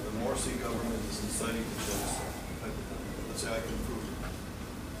the Morsi government is inciting to genocide. Let's say I can prove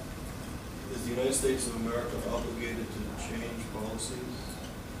it. Is the United States of America obligated to change policies?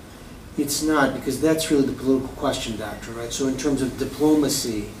 It's not, because that's really the political question doctrine, right? So in terms of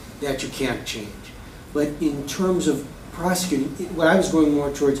diplomacy, that you can't change. But in terms of prosecuting, what I was going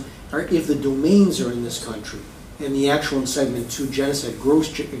more towards are if the domains are in this country and the actual incitement to genocide, gross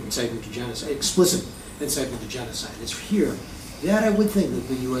incitement to genocide, explicit incitement to genocide is here, that I would think that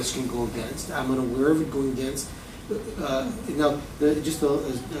the U.S. can go against. I'm unaware of it going against. Now, just a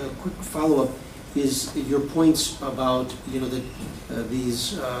quick follow-up is your points about that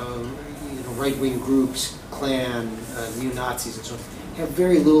these right-wing groups, Klan, neo-Nazis, and so on, have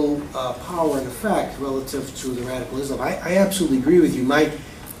very little power and effect relative to the radical Islam. I absolutely agree with you. My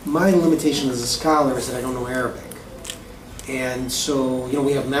limitation as a scholar is that I don't know Arabic, and so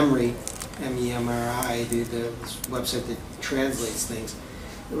we have MEMRI, MEMRI, the website that translates things.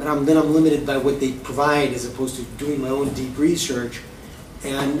 But then I'm limited by what they provide as opposed to doing my own deep research,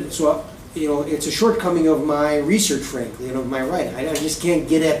 and so it's a shortcoming of my research, frankly, and of my writing. I just can't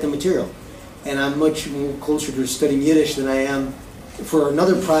get at the material, and I'm much more closer to studying Yiddish than I am for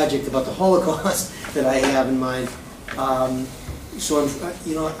another project about the Holocaust that I have in mind. So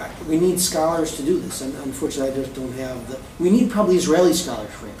we need scholars to do this, and unfortunately, I just don't have we need probably Israeli scholars,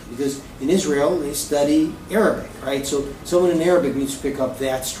 frankly, because in Israel they study Arabic, right? So someone in Arabic needs to pick up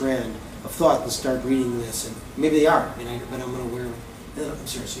that strand of thought and start reading this, and maybe they are, but I'm unaware of it. I'm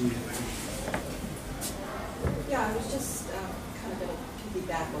sorry, so Yeah, I was just kind of going to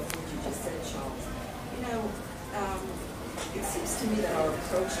piggyback off what you just said, Charles. It seems to me that our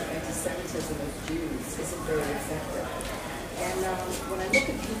approach to anti-Semitism of Jews isn't very effective. And when I look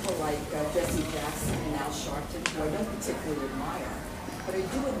at people like Jesse Jackson and Al Sharpton, who I don't particularly admire, but I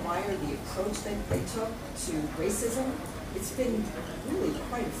do admire the approach that they took to racism. It's been really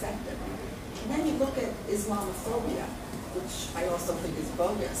quite effective. And then you look at Islamophobia, which I also think is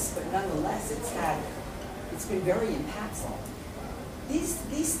bogus, but nonetheless it's been very impactful. These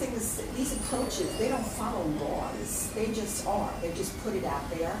things, these approaches, they don't follow laws. They just are. They just put it out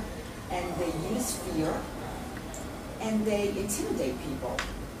there, and they use fear, and they intimidate people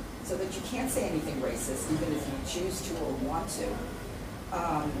so that you can't say anything racist, even if you choose to or want to.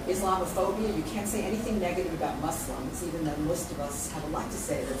 Islamophobia, you can't say anything negative about Muslims, even though most of us have a lot to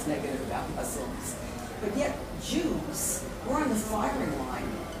say that's negative about Muslims. But yet, Jews, we're on the firing line.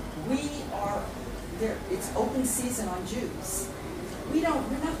 We are there. It's open season on Jews. We're not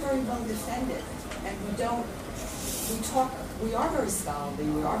very well defended, and we are very scholarly,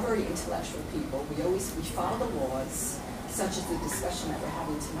 we are very intellectual people, we follow the laws, such as the discussion that we're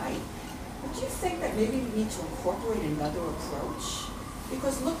having tonight. But do you think that maybe we need to incorporate another approach?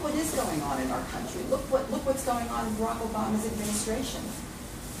 Because look what is going on in our country. Look what's going on in Barack Obama's administration.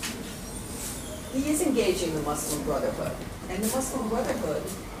 He is engaging the Muslim Brotherhood, and the Muslim Brotherhood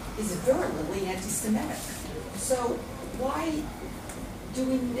is virulently anti-Semitic. So why do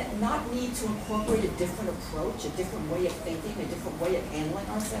we not need to incorporate a different approach, a different way of thinking, a different way of handling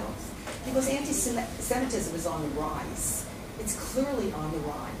ourselves? Because anti-Semitism is on the rise. It's clearly on the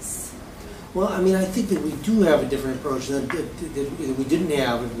rise. Well, I mean, I think that we do have a different approach that we didn't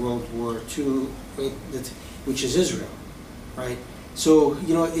have in World War II, which is Israel, right? So,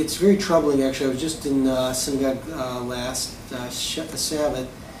 it's very troubling, actually. I was just in synagogue last Sabbath,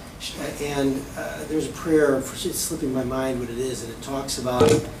 and there's a prayer, it's slipping my mind what it is, and it talks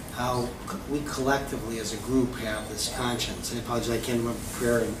about how we collectively as a group have this conscience. I apologize, I can't remember the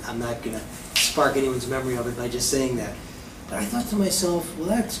prayer, and I'm not going to spark anyone's memory of it by just saying that. But I thought to myself,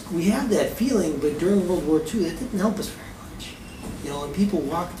 well, we have that feeling, but during World War II, that didn't help us very much. And people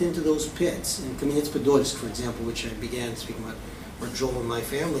walked into those pits, in Kamenets-Podolsk, for example, which I began speaking about, where Joel and my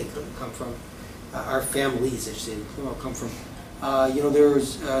family come from, our families, I should say, come from. There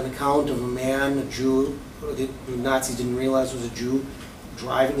was an account of a man, a Jew, the Nazis didn't realize was a Jew,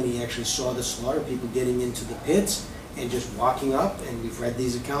 driving, and he actually saw the slaughter, people getting into the pits and just walking up, and we've read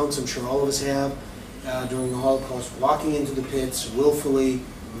these accounts, I'm sure all of us have, during the Holocaust, walking into the pits willfully,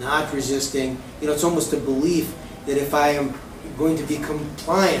 not resisting. It's almost a belief that if I am going to be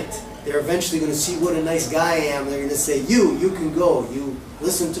compliant, they're eventually going to see what a nice guy I am. They're going to say, you can go, you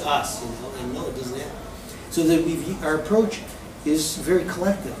listen to us, and no, it doesn't happen. So that our approach is very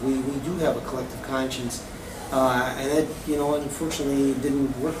collective. We do have a collective conscience, and that, unfortunately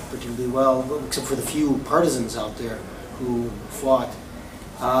didn't work particularly well, except for the few partisans out there who fought.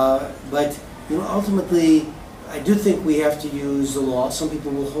 But ultimately, I do think we have to use the law. Some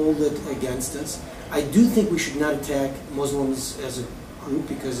people will hold it against us. I do think we should not attack Muslims as a group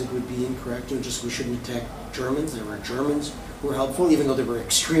because it would be incorrect, or just we shouldn't attack Germans. There were Germans who were helpful, even though they were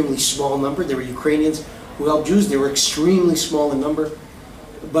extremely small number. There were Ukrainians who helped Jews. They were extremely small in number.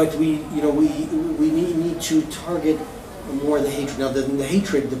 But we need to target more the hatred. Now, the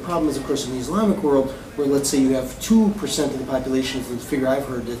hatred, the problem is, of course, in the Islamic world, where let's say you have 2% of the population, the figure I've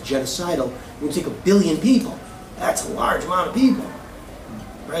heard, that's genocidal. When you take 1 billion people, that's a large amount of people,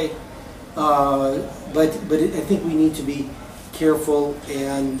 right? But I think we need to be careful,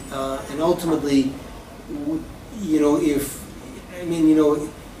 and ultimately,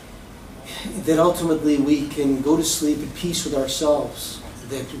 that ultimately we can go to sleep at peace with ourselves,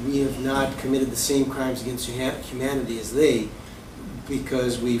 that we have not committed the same crimes against humanity as they,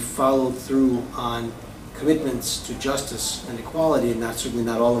 because we followed through on commitments to justice and equality, and certainly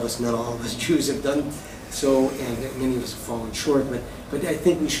not all of us Jews have done so, and many of us have fallen short, but I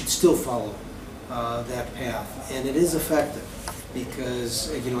think we should still follow that path, and it is effective,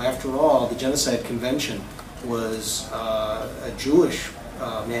 because after all, the Genocide Convention was a Jewish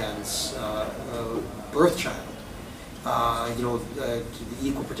man's birth child. The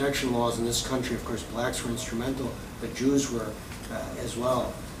equal protection laws in this country, of course, blacks were instrumental, but Jews were as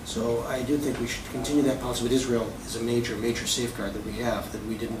well. So I do think we should continue that policy, but Israel is a major, major safeguard that we have that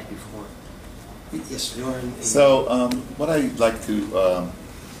we didn't before. Yes, Norm. So what I'd like to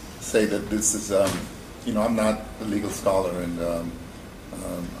say that this is, I'm not a legal scholar, and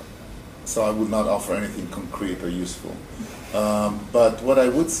so I would not offer anything concrete or useful. But what I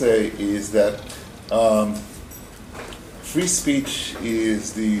would say is that free speech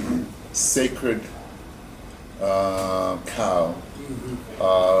is the sacred cow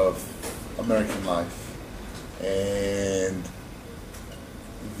of American life. And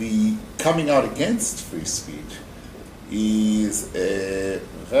the coming out against free speech is a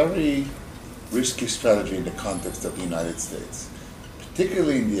very risky strategy in the context of the United States,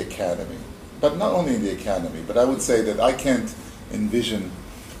 particularly in the academy. But not only in the academy, but I would say that I can't envision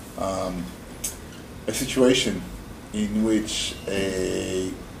a situation in which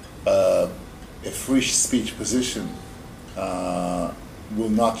a free speech position will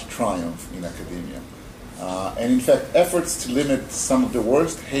not triumph in academia. And in fact, efforts to limit some of the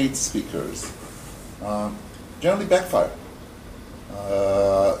worst hate speakers generally backfire.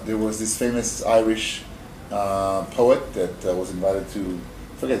 There was this famous Irish poet that was invited to,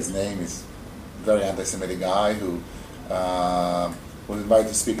 I forget his name, he's a very anti-Semitic guy who was invited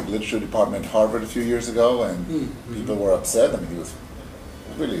to speak at the literature department at Harvard a few years ago, and people were upset. I mean, he was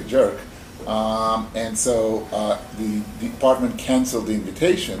really a jerk. And so the department canceled the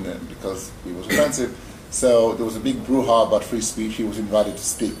invitation because he was offensive. So there was a big brouhaha about free speech. He was invited to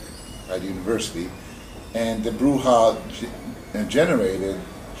speak at the university. And the brouhaha generated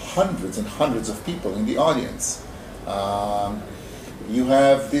hundreds and hundreds of people in the audience. You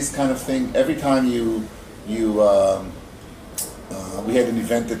have this kind of thing every time we had an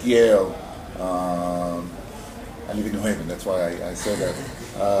event at Yale. I live in New Haven, that's why I say that.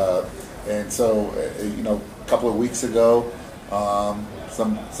 And so, a couple of weeks ago,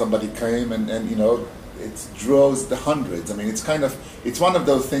 somebody came and it draws the hundreds. I mean, it's one of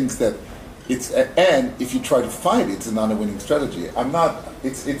those things that and if you try to fight it, it's not a winning strategy.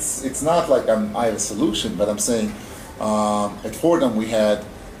 It's not like I have a solution, but I'm saying at Fordham we had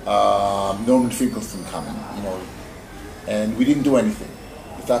Norman Finkelstein coming, and we didn't do anything.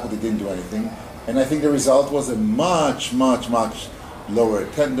 The faculty didn't do anything, and I think the result was a much, much, much lower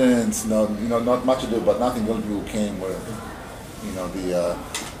attendance. Not much ado about nothing. The only people who came were,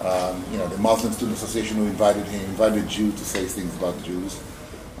 the Muslim Student Association who invited him, invited a Jew to say things about Jews,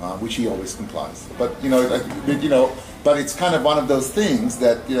 which he always complies. But but it's kind of one of those things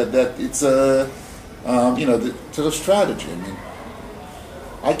that that it's a the sort of strategy. I mean,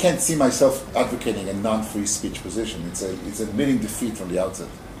 I can't see myself advocating a non-free speech position. It's admitting defeat from the outset.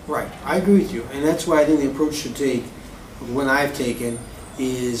 Right, I agree with you, and that's why I think the approach to take, the one I've taken,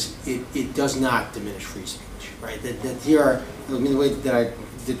 is it does not diminish free speech. Right, that here are, the way that I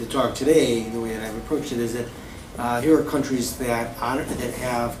did the talk today, the way that I've approached it is that here are countries that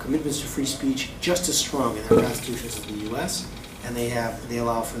have commitments to free speech just as strong in their constitutions as the U.S., and they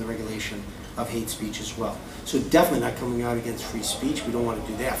allow for the regulation of hate speech as well. So definitely not coming out against free speech. We don't want to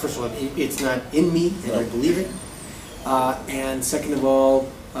do that. First of all, it's not in me, and I believe it. And second of all,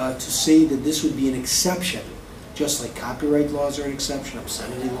 to say that this would be an exception, just like copyright laws are an exception,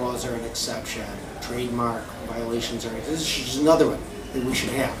 obscenity laws are an exception, trademark violations are an exception. This is just another one that we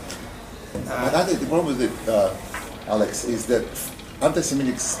should have. But I think the problem with it, Alex, is that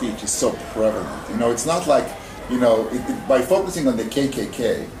anti-Semitic speech is so prevalent. It's not like, by focusing on the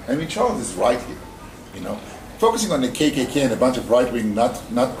KKK, I mean, Charles is right here, Focusing on the KKK and a bunch of right-wing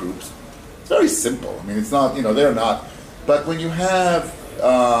nut groups, it's very simple. I mean, it's not, they're not. But when you have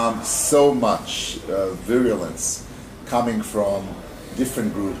so much virulence coming from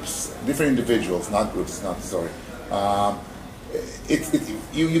different groups, different individuals, not groups, where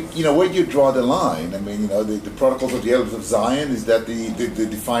do you draw the line? I mean, the Protocols of the Elders of Zion, is that the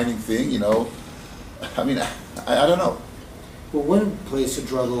defining thing? I mean, I don't know. Well, one place to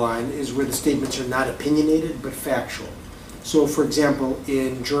draw the line is where the statements are not opinionated but factual. So, for example,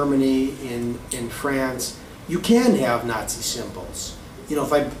 in Germany, in France, you can have Nazi symbols.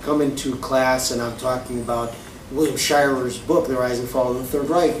 If I come into class and I'm talking about William Shirer's book, The Rise and Fall of the Third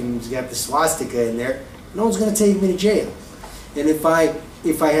Reich, and he's got the swastika in there, no one's going to take me to jail. And if I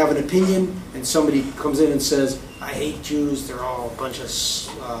have an opinion and somebody comes in and says, I hate Jews, they're all a bunch of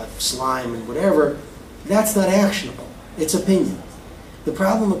slime and whatever, that's not actionable. It's opinion. The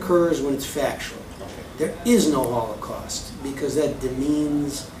problem occurs when it's factual. There is no Holocaust because that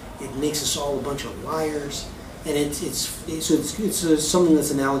demeans, it makes us all a bunch of liars, and it's something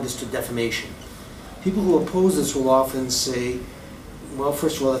that's analogous to defamation. People who oppose this will often say, well,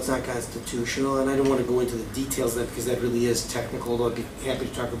 first of all, that's not constitutional, and I don't want to go into the details of that because that really is technical, although I'd be happy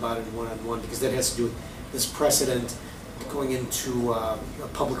to talk about it one-on-one because that has to do with this precedent going into a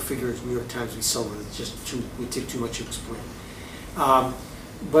public figure as New York Times, we take too much to explain.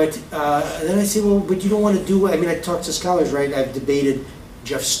 But then I say, well, but you don't want to do, I talk to scholars, right? I've debated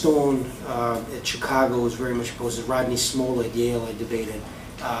Jeff Stone at Chicago was very much opposed to Rodney Smollett at Yale. I debated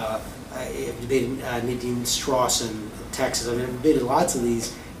Nadine Strauss in Texas. I've debated lots of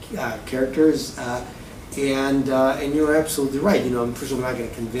these characters. And you're absolutely right. You know, I'm first of all not going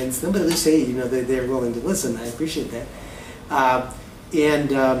to convince them, but at least hey, you know, they're willing to listen. I appreciate that.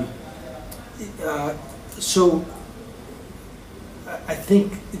 So I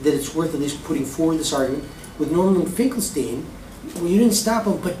think that it's worth at least putting forward this argument with Norman Finkelstein. Well, you didn't stop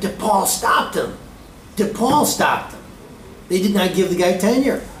him, but DePaul stopped him. DePaul stopped him. They did not give the guy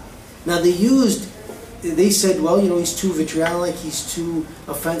tenure. Now they said, well, you know, he's too vitriolic, he's too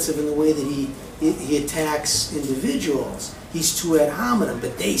offensive in the way that he attacks individuals. He's too ad hominem,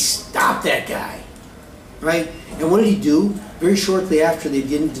 but they stopped that guy, right? And what did he do? Very shortly after they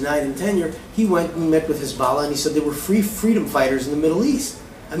didn't deny him tenure, he went and met with Hezbollah, and he said they were freedom fighters in the Middle East.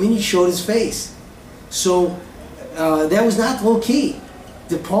 I mean, he showed his face. So that was not low key.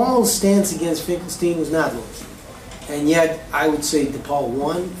 DePaul's stance against Finkelstein was not low key. And yet, I would say DePaul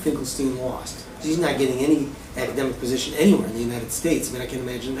won, Finkelstein lost. He's not getting any academic position anywhere in the United States. I mean, I can't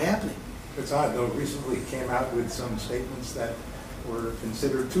imagine it happening. It's odd, though, recently came out with some statements that were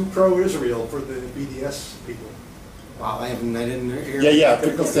considered too pro-Israel for the BDS people. Wow, I didn't hear. Yeah.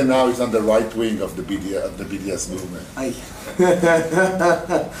 Finkelstein now is on the right wing of the BDS movement. I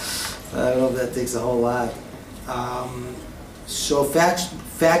don't know if that takes a whole lot. So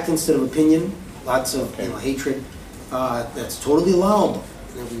fact instead of opinion, lots of hatred. That's totally allowable.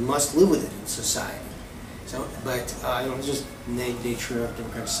 You know, we must live with it in society. So, but it's just nature of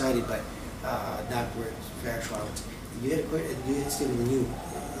democratic society, but not where it's factual. You had a stay with the new.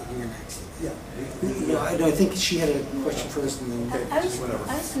 You're next. Yeah. I think she had a question first, and then I was going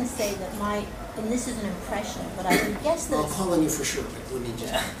to say that and this is an impression, but I would guess that. I'll call on you for sure, but let me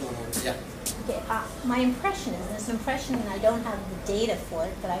just go over. Yeah. Okay, my impression is, and this impression, and I don't have the data for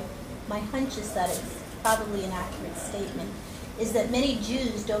it, but my hunch is that it's probably an accurate statement, is that many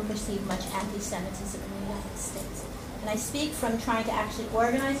Jews don't perceive much anti-Semitism in the United States. And I speak from trying to actually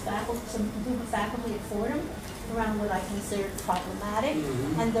organize some group of faculty at Fordham around what I considered problematic,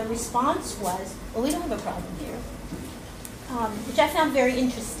 and the response was, well, we don't have a problem here, which I found very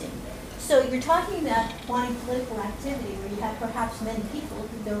interesting. So you're talking about wanting political activity where you have perhaps many people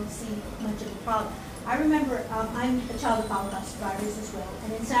who don't see much of a problem. I remember, I'm a child of Holocaust survivors as well,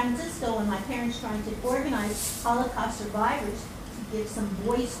 and in San Francisco, when my parents trying to organize Holocaust survivors to give some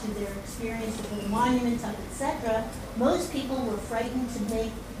voice to their experience, to put monuments up, etc., most people were frightened to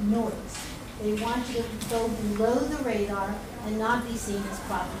make noise. They wanted to go below the radar and not be seen as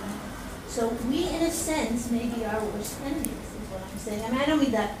problematic. So we, in a sense, may be our worst enemies, is what I'm saying. I mean, I don't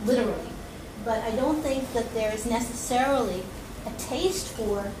mean that literally, but I don't think that there is necessarily a taste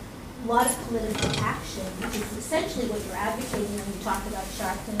for a lot of political action, which is essentially what you're advocating when you talk about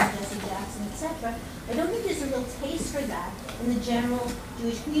Sharpton and Jesse Jackson, etc. I don't think there's a real taste for that in the general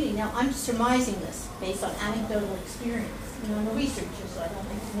Jewish community. Now, I'm surmising this based on anecdotal experience. You know, I'm a researcher, so I don't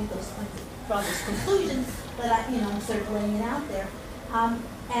think to make those kinds of draw those conclusions, but I'm sort of laying it out there.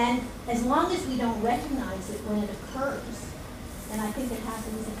 And as long as we don't recognize it when it occurs, and I think it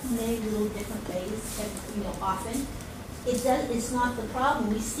happens in many little different ways, often, it's not the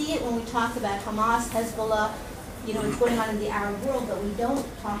problem. We see it when we talk about Hamas, Hezbollah, it's going on in the Arab world, but we don't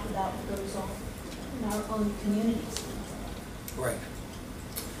talk about what goes on in our own communities. Right.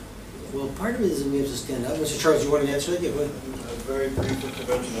 Well, part of it is that we have to stand up. Mr. Charles, you want to answer that? Yeah, go ahead. A very brief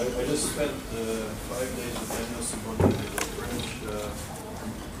intervention. I just spent 5 days with Daniel Simone, a French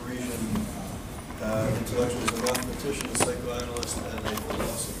Parisian intellectual, a mathematician, a psychoanalyst, and a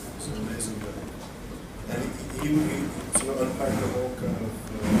philosopher. He's an amazing guy. And he sort of unpacked the whole kind of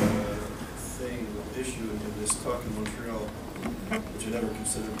issue in this talk in Montreal, which I never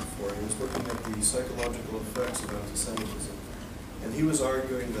considered before. He was looking at the psychological effects of anti-Semitism. And he was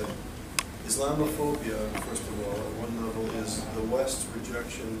arguing that Islamophobia, first of all, at one level, is the West's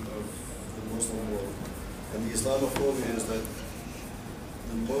rejection of the Muslim world. And the Islamophobia is that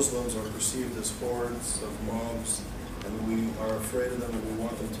the Muslims are perceived as hordes of mobs, and we are afraid of them and we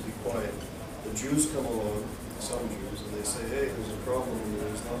want them to be quiet. The Jews come along, some Jews, and they say, hey, there's a problem in the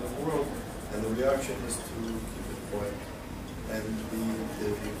Islamic world, and the reaction is to keep it quiet. And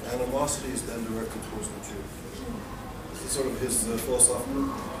the animosity is then directed towards the Jew. It's sort of his philosophical.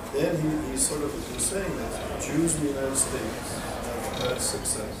 Then he sort of was saying that Jews in the United States have had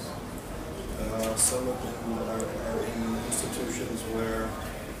success. Some of them are in institutions where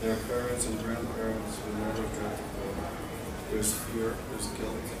their parents and grandparents would never have dreamt of going. There's fear, there's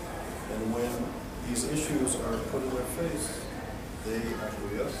guilt. And when these issues are put in their face, they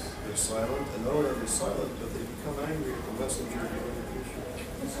acquiesce, they're silent, and not only are they silent, but they become angry at the messenger giving the issue.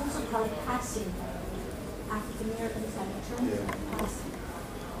 It's also called passing. African Americans have a term for passing.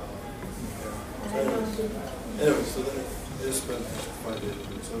 Anyway, so then I just spent 5 days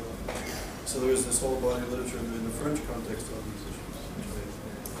with it. So So there is this whole body of literature in the French context on these issues, which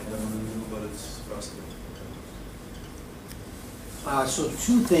I never knew, but it's fascinating. So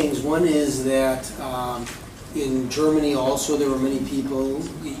two things. One is that in Germany also there were many people,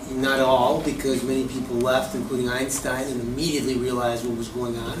 not all, because many people left, including Einstein, and immediately realized what was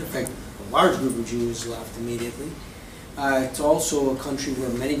going on. In fact, a large group of Jews left immediately. It's also a country where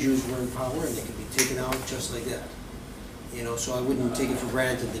many Jews were in power and they could be taken out just like that. You know, so I wouldn't take it for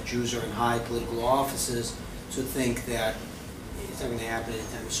granted that Jews are in high political offices to think that it's not going to happen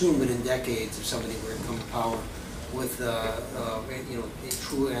anytime soon, but in decades, if somebody were to come to power with you know,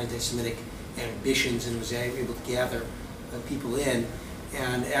 true anti-Semitic ambitions and was able to gather people in,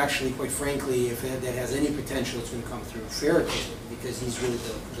 and actually, quite frankly, if that has any potential, it's going to come through Farrakhan, because he's really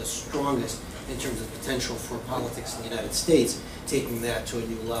the strongest in terms of potential for politics in the United States, taking that to a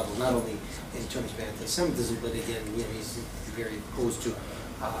new level, not only in terms of anti-Semitism, but again, you know, he's very opposed to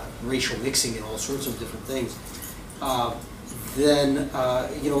racial mixing and all sorts of different things. Then,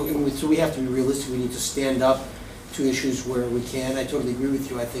 you know, so we have to be realistic. We need to stand up to issues where we can. I totally agree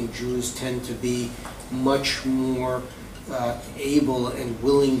with you. I think Jews tend to be much more able and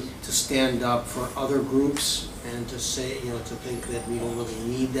willing to stand up for other groups and to say, you know, to think that we don't really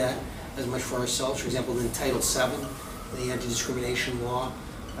need that as much for ourselves. For example, in Title VII, the anti-discrimination law,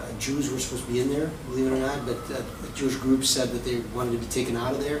 Jews were supposed to be in there, believe it or not, but Jewish groups said that they wanted to be taken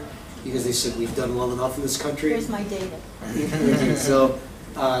out of there because they said we've done well enough in this country. Here's my data. So,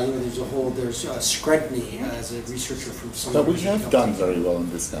 you know, there's Scrutiny as a researcher from some. But we have done very well in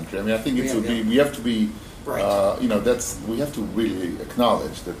this country. I mean, I think it would be, we have to be, right. you know, we have to really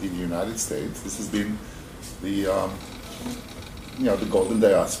acknowledge that in the United States, this has been the, you know, the golden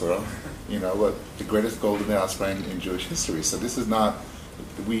diaspora, you know, the greatest golden diaspora in Jewish history. So this is not,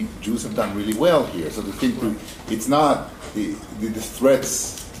 Jews have done really well here. So the thing, it's not, the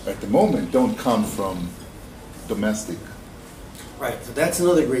threats at the moment don't come from domestic. Right, so that's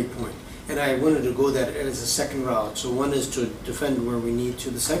another great point. And I wanted to go that as a second route. So one is to defend where we need to.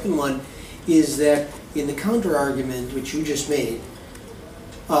 The second one is that in the counter-argument, which you just made,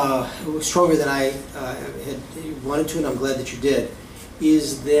 it was stronger than I had wanted to, and I'm glad that you did,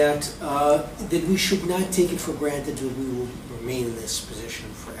 is that that we should not take it for granted that we will remain in this position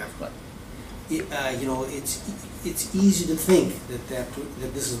forever. You know, it's easy to think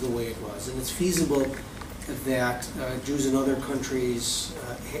that this is the way it was, and it's feasible that Jews in other countries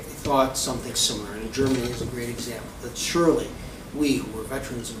thought something similar. And Germany is a great example. That surely we, who were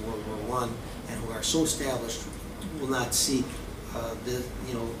veterans in World War I and who are so established, will not see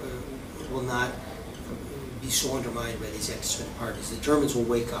will not be so undermined by these anti-Semitic parties. The Germans will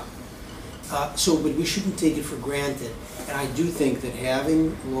wake up. But we shouldn't take it for granted. And I do think that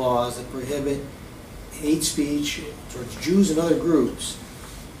having laws that prohibit hate speech towards Jews and other groups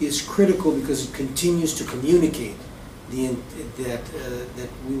is critical because it continues to communicate that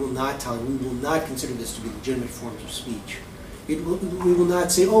we will not tolerate, we will not consider this to be legitimate forms of speech. We will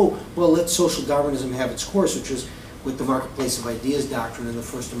not say, oh, well, let social Darwinism have its course, which is with the marketplace of ideas doctrine in the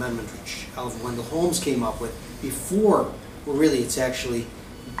First Amendment, which Oliver Wendell Holmes came up with before, well, really, it's actually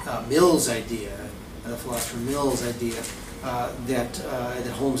Mill's idea, the philosopher Mill's idea, that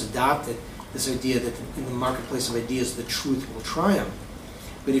Holmes adopted, this idea that in the marketplace of ideas, the truth will triumph.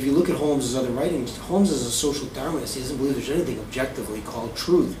 But if you look at Holmes' other writings, Holmes is a social Darwinist. He doesn't believe there's anything objectively called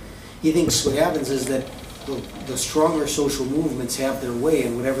truth. He thinks what happens is that the stronger social movements have their way,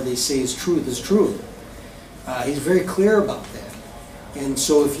 and whatever they say is truth is truth. He's very clear about that. And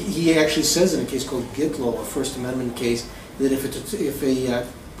so if he actually says in a case called Gitlow, a First Amendment case, that if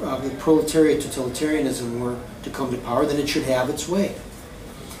a proletariat totalitarianism were to come to power, then it should have its way.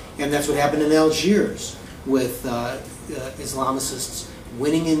 And that's what happened in Algiers with Islamicists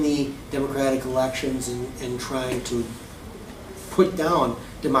winning in the democratic elections and trying to put down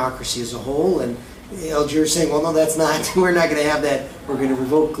democracy as a whole, and Algiers saying, well, no, that's not, we're not going to have that, we're going to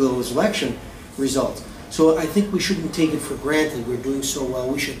revoke those election results. So I think we shouldn't take it for granted. We're doing so well.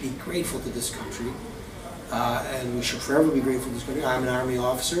 We should be grateful to this country, and we should forever be grateful to this country. I'm an Army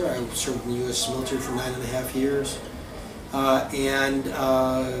officer. I served in the U.S. military for 9.5 years,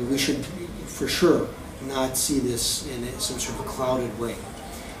 and we should, for sure, not see this in some sort of a clouded way.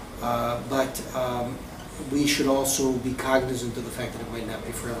 But we should also be cognizant of the fact that it might not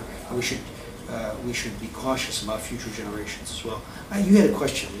be forever. And we should be cautious about future generations as well. You had a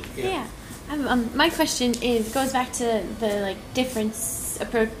question. Yeah. My question goes back to the different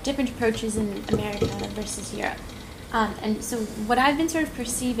approaches in America versus Europe. And so what I've been sort of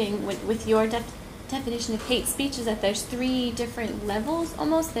perceiving with your definition of hate speech is that there's 3 different levels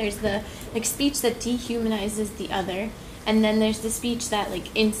almost. There's the speech that dehumanizes the other, and then there's the speech that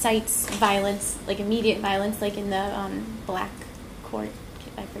like incites violence, like immediate violence, like in the Black court,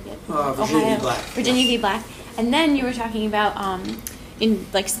 I forget. Virginia v. Black. Virginia v. Black. And then you were talking about in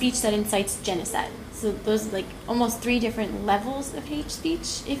like speech that incites genocide. So those like almost 3 different levels of hate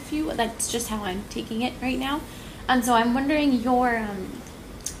speech, if you. That's just how I'm taking it right now. And so I'm wondering your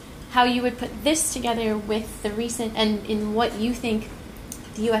how you would put this together with the recent, and in what you think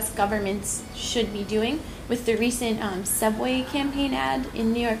the U.S. governments should be doing with the recent subway campaign ad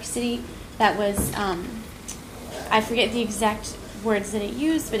in New York City that was, I forget the exact words that it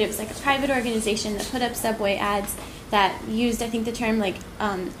used, but it was like a private organization that put up subway ads that used, I think, the term like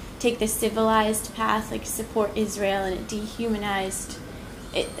take the civilized path, like support Israel, and it dehumanized,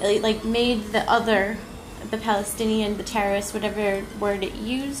 it like made the other, the Palestinian, the terrorist, whatever word it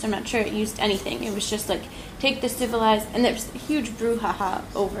used. I'm not sure it used anything. It was just like, take the civilized, and there was a huge brouhaha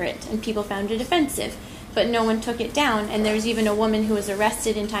over it, and people found it offensive, but no one took it down, and there was even a woman who was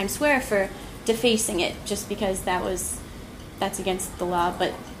arrested in Times Square for defacing it, just because that's against the law.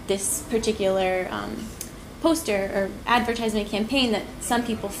 But this particular poster or advertisement campaign that some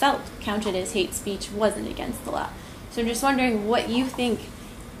people felt counted as hate speech wasn't against the law. So I'm just wondering what you think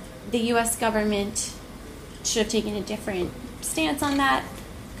the U.S. government should have taken a different stance on that,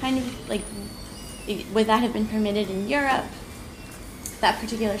 kind of like, would that have been permitted in Europe, that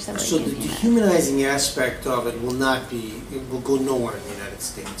particular subway So the campaign? dehumanizing aspect of it will not be, it will go nowhere in the United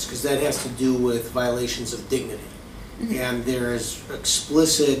States, because that has to do with violations of dignity. Mm-hmm. And there's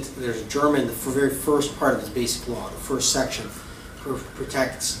there's a German, the very first part of this basic law, the first section,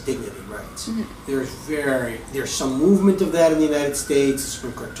 protects dignity rights. Mm-hmm. There's some movement of that in the United States. The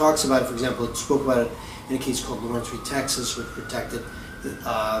Supreme Court talks about it. For example, it spoke about it in a case called Lawrence v. Texas, which protected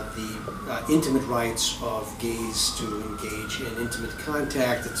the intimate rights of gays to engage in intimate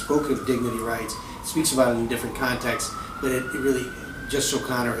contact. It spoke of dignity rights. It speaks about it in different contexts, but it really, Justice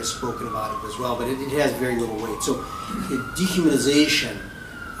O'Connor has spoken about it as well, but it has very little weight. So dehumanization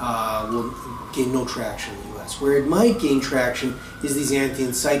will gain no traction in the U.S. Where it might gain traction is these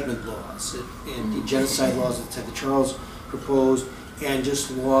anti-incitement laws, anti-genocide laws that Ted Charles proposed, and just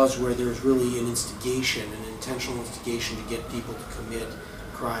laws where there's really an instigation, an intentional instigation to get people to commit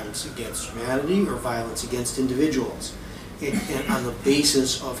crimes against humanity or violence against individuals, and on the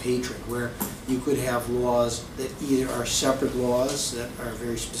basis of hatred, where you could have laws that either are separate laws that are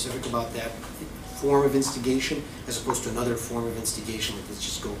very specific about that form of instigation, as opposed to another form of instigation, like let's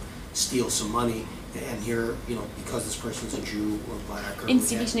just go steal some money, and here, because this person's a Jew or black, or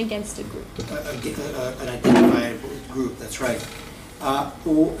instigation against a group, an identifiable group. That's right.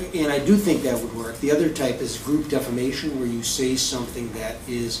 And I do think that would work. The other type is group defamation, where you say something that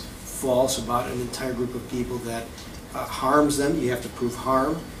is false about an entire group of people that harms them. You have to prove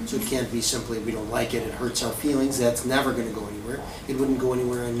harm, so it can't be simply we don't like it, it hurts our feelings. That's never going to go anywhere. It wouldn't go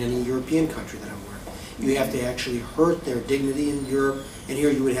anywhere in any European country that I'm aware of. You have to actually hurt their dignity in Europe, and here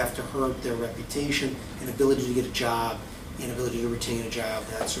you would have to hurt their reputation and ability to get a job, and ability to retain a job,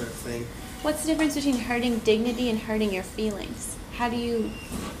 that sort of thing. What's the difference between hurting dignity and hurting your feelings? How do you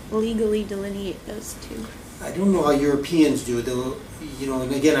legally delineate those two? I don't know how Europeans do it, though.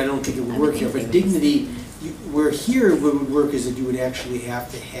 And again, I don't think it would work here. But dignity, where here it would work is that you would actually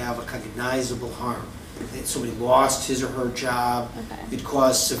have to have a cognizable harm. That somebody lost his or her job. Okay. It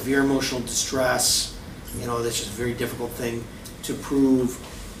caused severe emotional distress. That's just a very difficult thing to prove.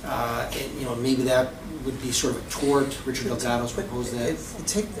 And maybe that would be sort of a tort. Richard Delgado's proposed that.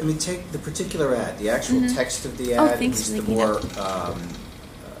 Take the particular ad, the actual text of the ad. Thanks for the more.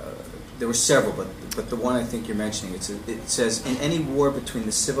 There were several, but the one I think you're mentioning, it says, in any war between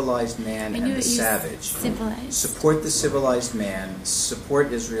the civilized man and the savage, support the civilized man,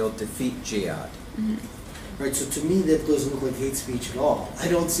 support Israel, defeat jihad. Mm-hmm. Right. So to me, that doesn't look like hate speech at all. I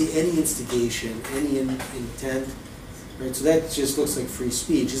don't see any instigation, any intent. Right. So that just looks like free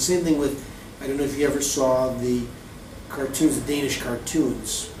speech. The same thing with, I don't know if you ever saw the cartoons, the Danish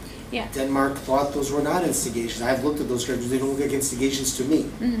cartoons. Yeah. Denmark thought those were not instigations. I've looked at those cartoons. They don't look like instigations to me.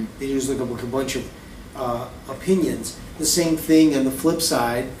 Mm-hmm. They just look like a bunch of opinions. The same thing on the flip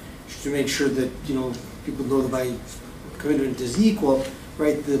side, to make sure that people know that by commitment is equal.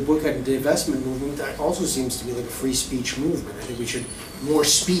 Right. The boycott and divestment movement also seems to be like a free speech movement. I think more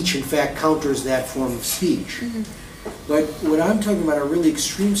speech, in fact, counters that form of speech. Mm-hmm. But what I'm talking about are really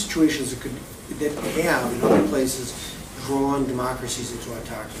extreme situations that have, in other places, drawn democracies into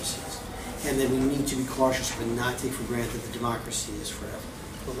autocracies. And that we need to be cautious but not take for granted that democracy is forever.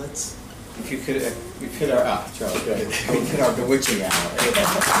 Well, we've hit our, Charles, go ahead. We've hit our bewitching hour.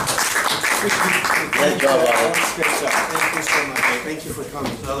 Great job, Alex. Alex, great job. Thank you so much. Thank you for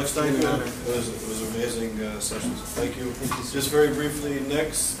coming. Alex, thank you. It was amazing sessions. Thank you. Just very briefly, the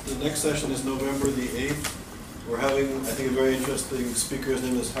next session is November the 8th. We're having, I think, a very interesting speaker. His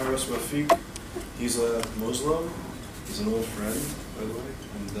name is Haris Rafiq. He's a Muslim. He's an old friend, by the way.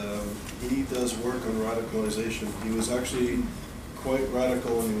 And he does work on radicalization. He was actually quite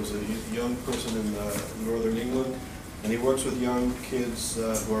radical when he was a young person in northern England. And he works with young kids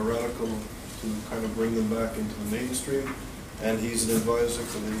who are radical to kind of bring them back into the mainstream. And he's an advisor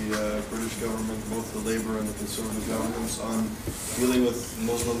to the British government, both the Labour and the Conservative governments, on dealing with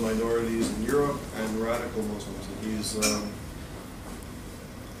Muslim minorities in Europe and radical Muslims. And he's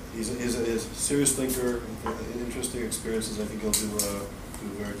a serious thinker, interesting experiences. I think he'll do a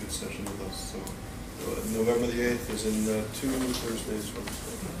very good session with us. So November the 8th is in 2 Thursdays from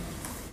today.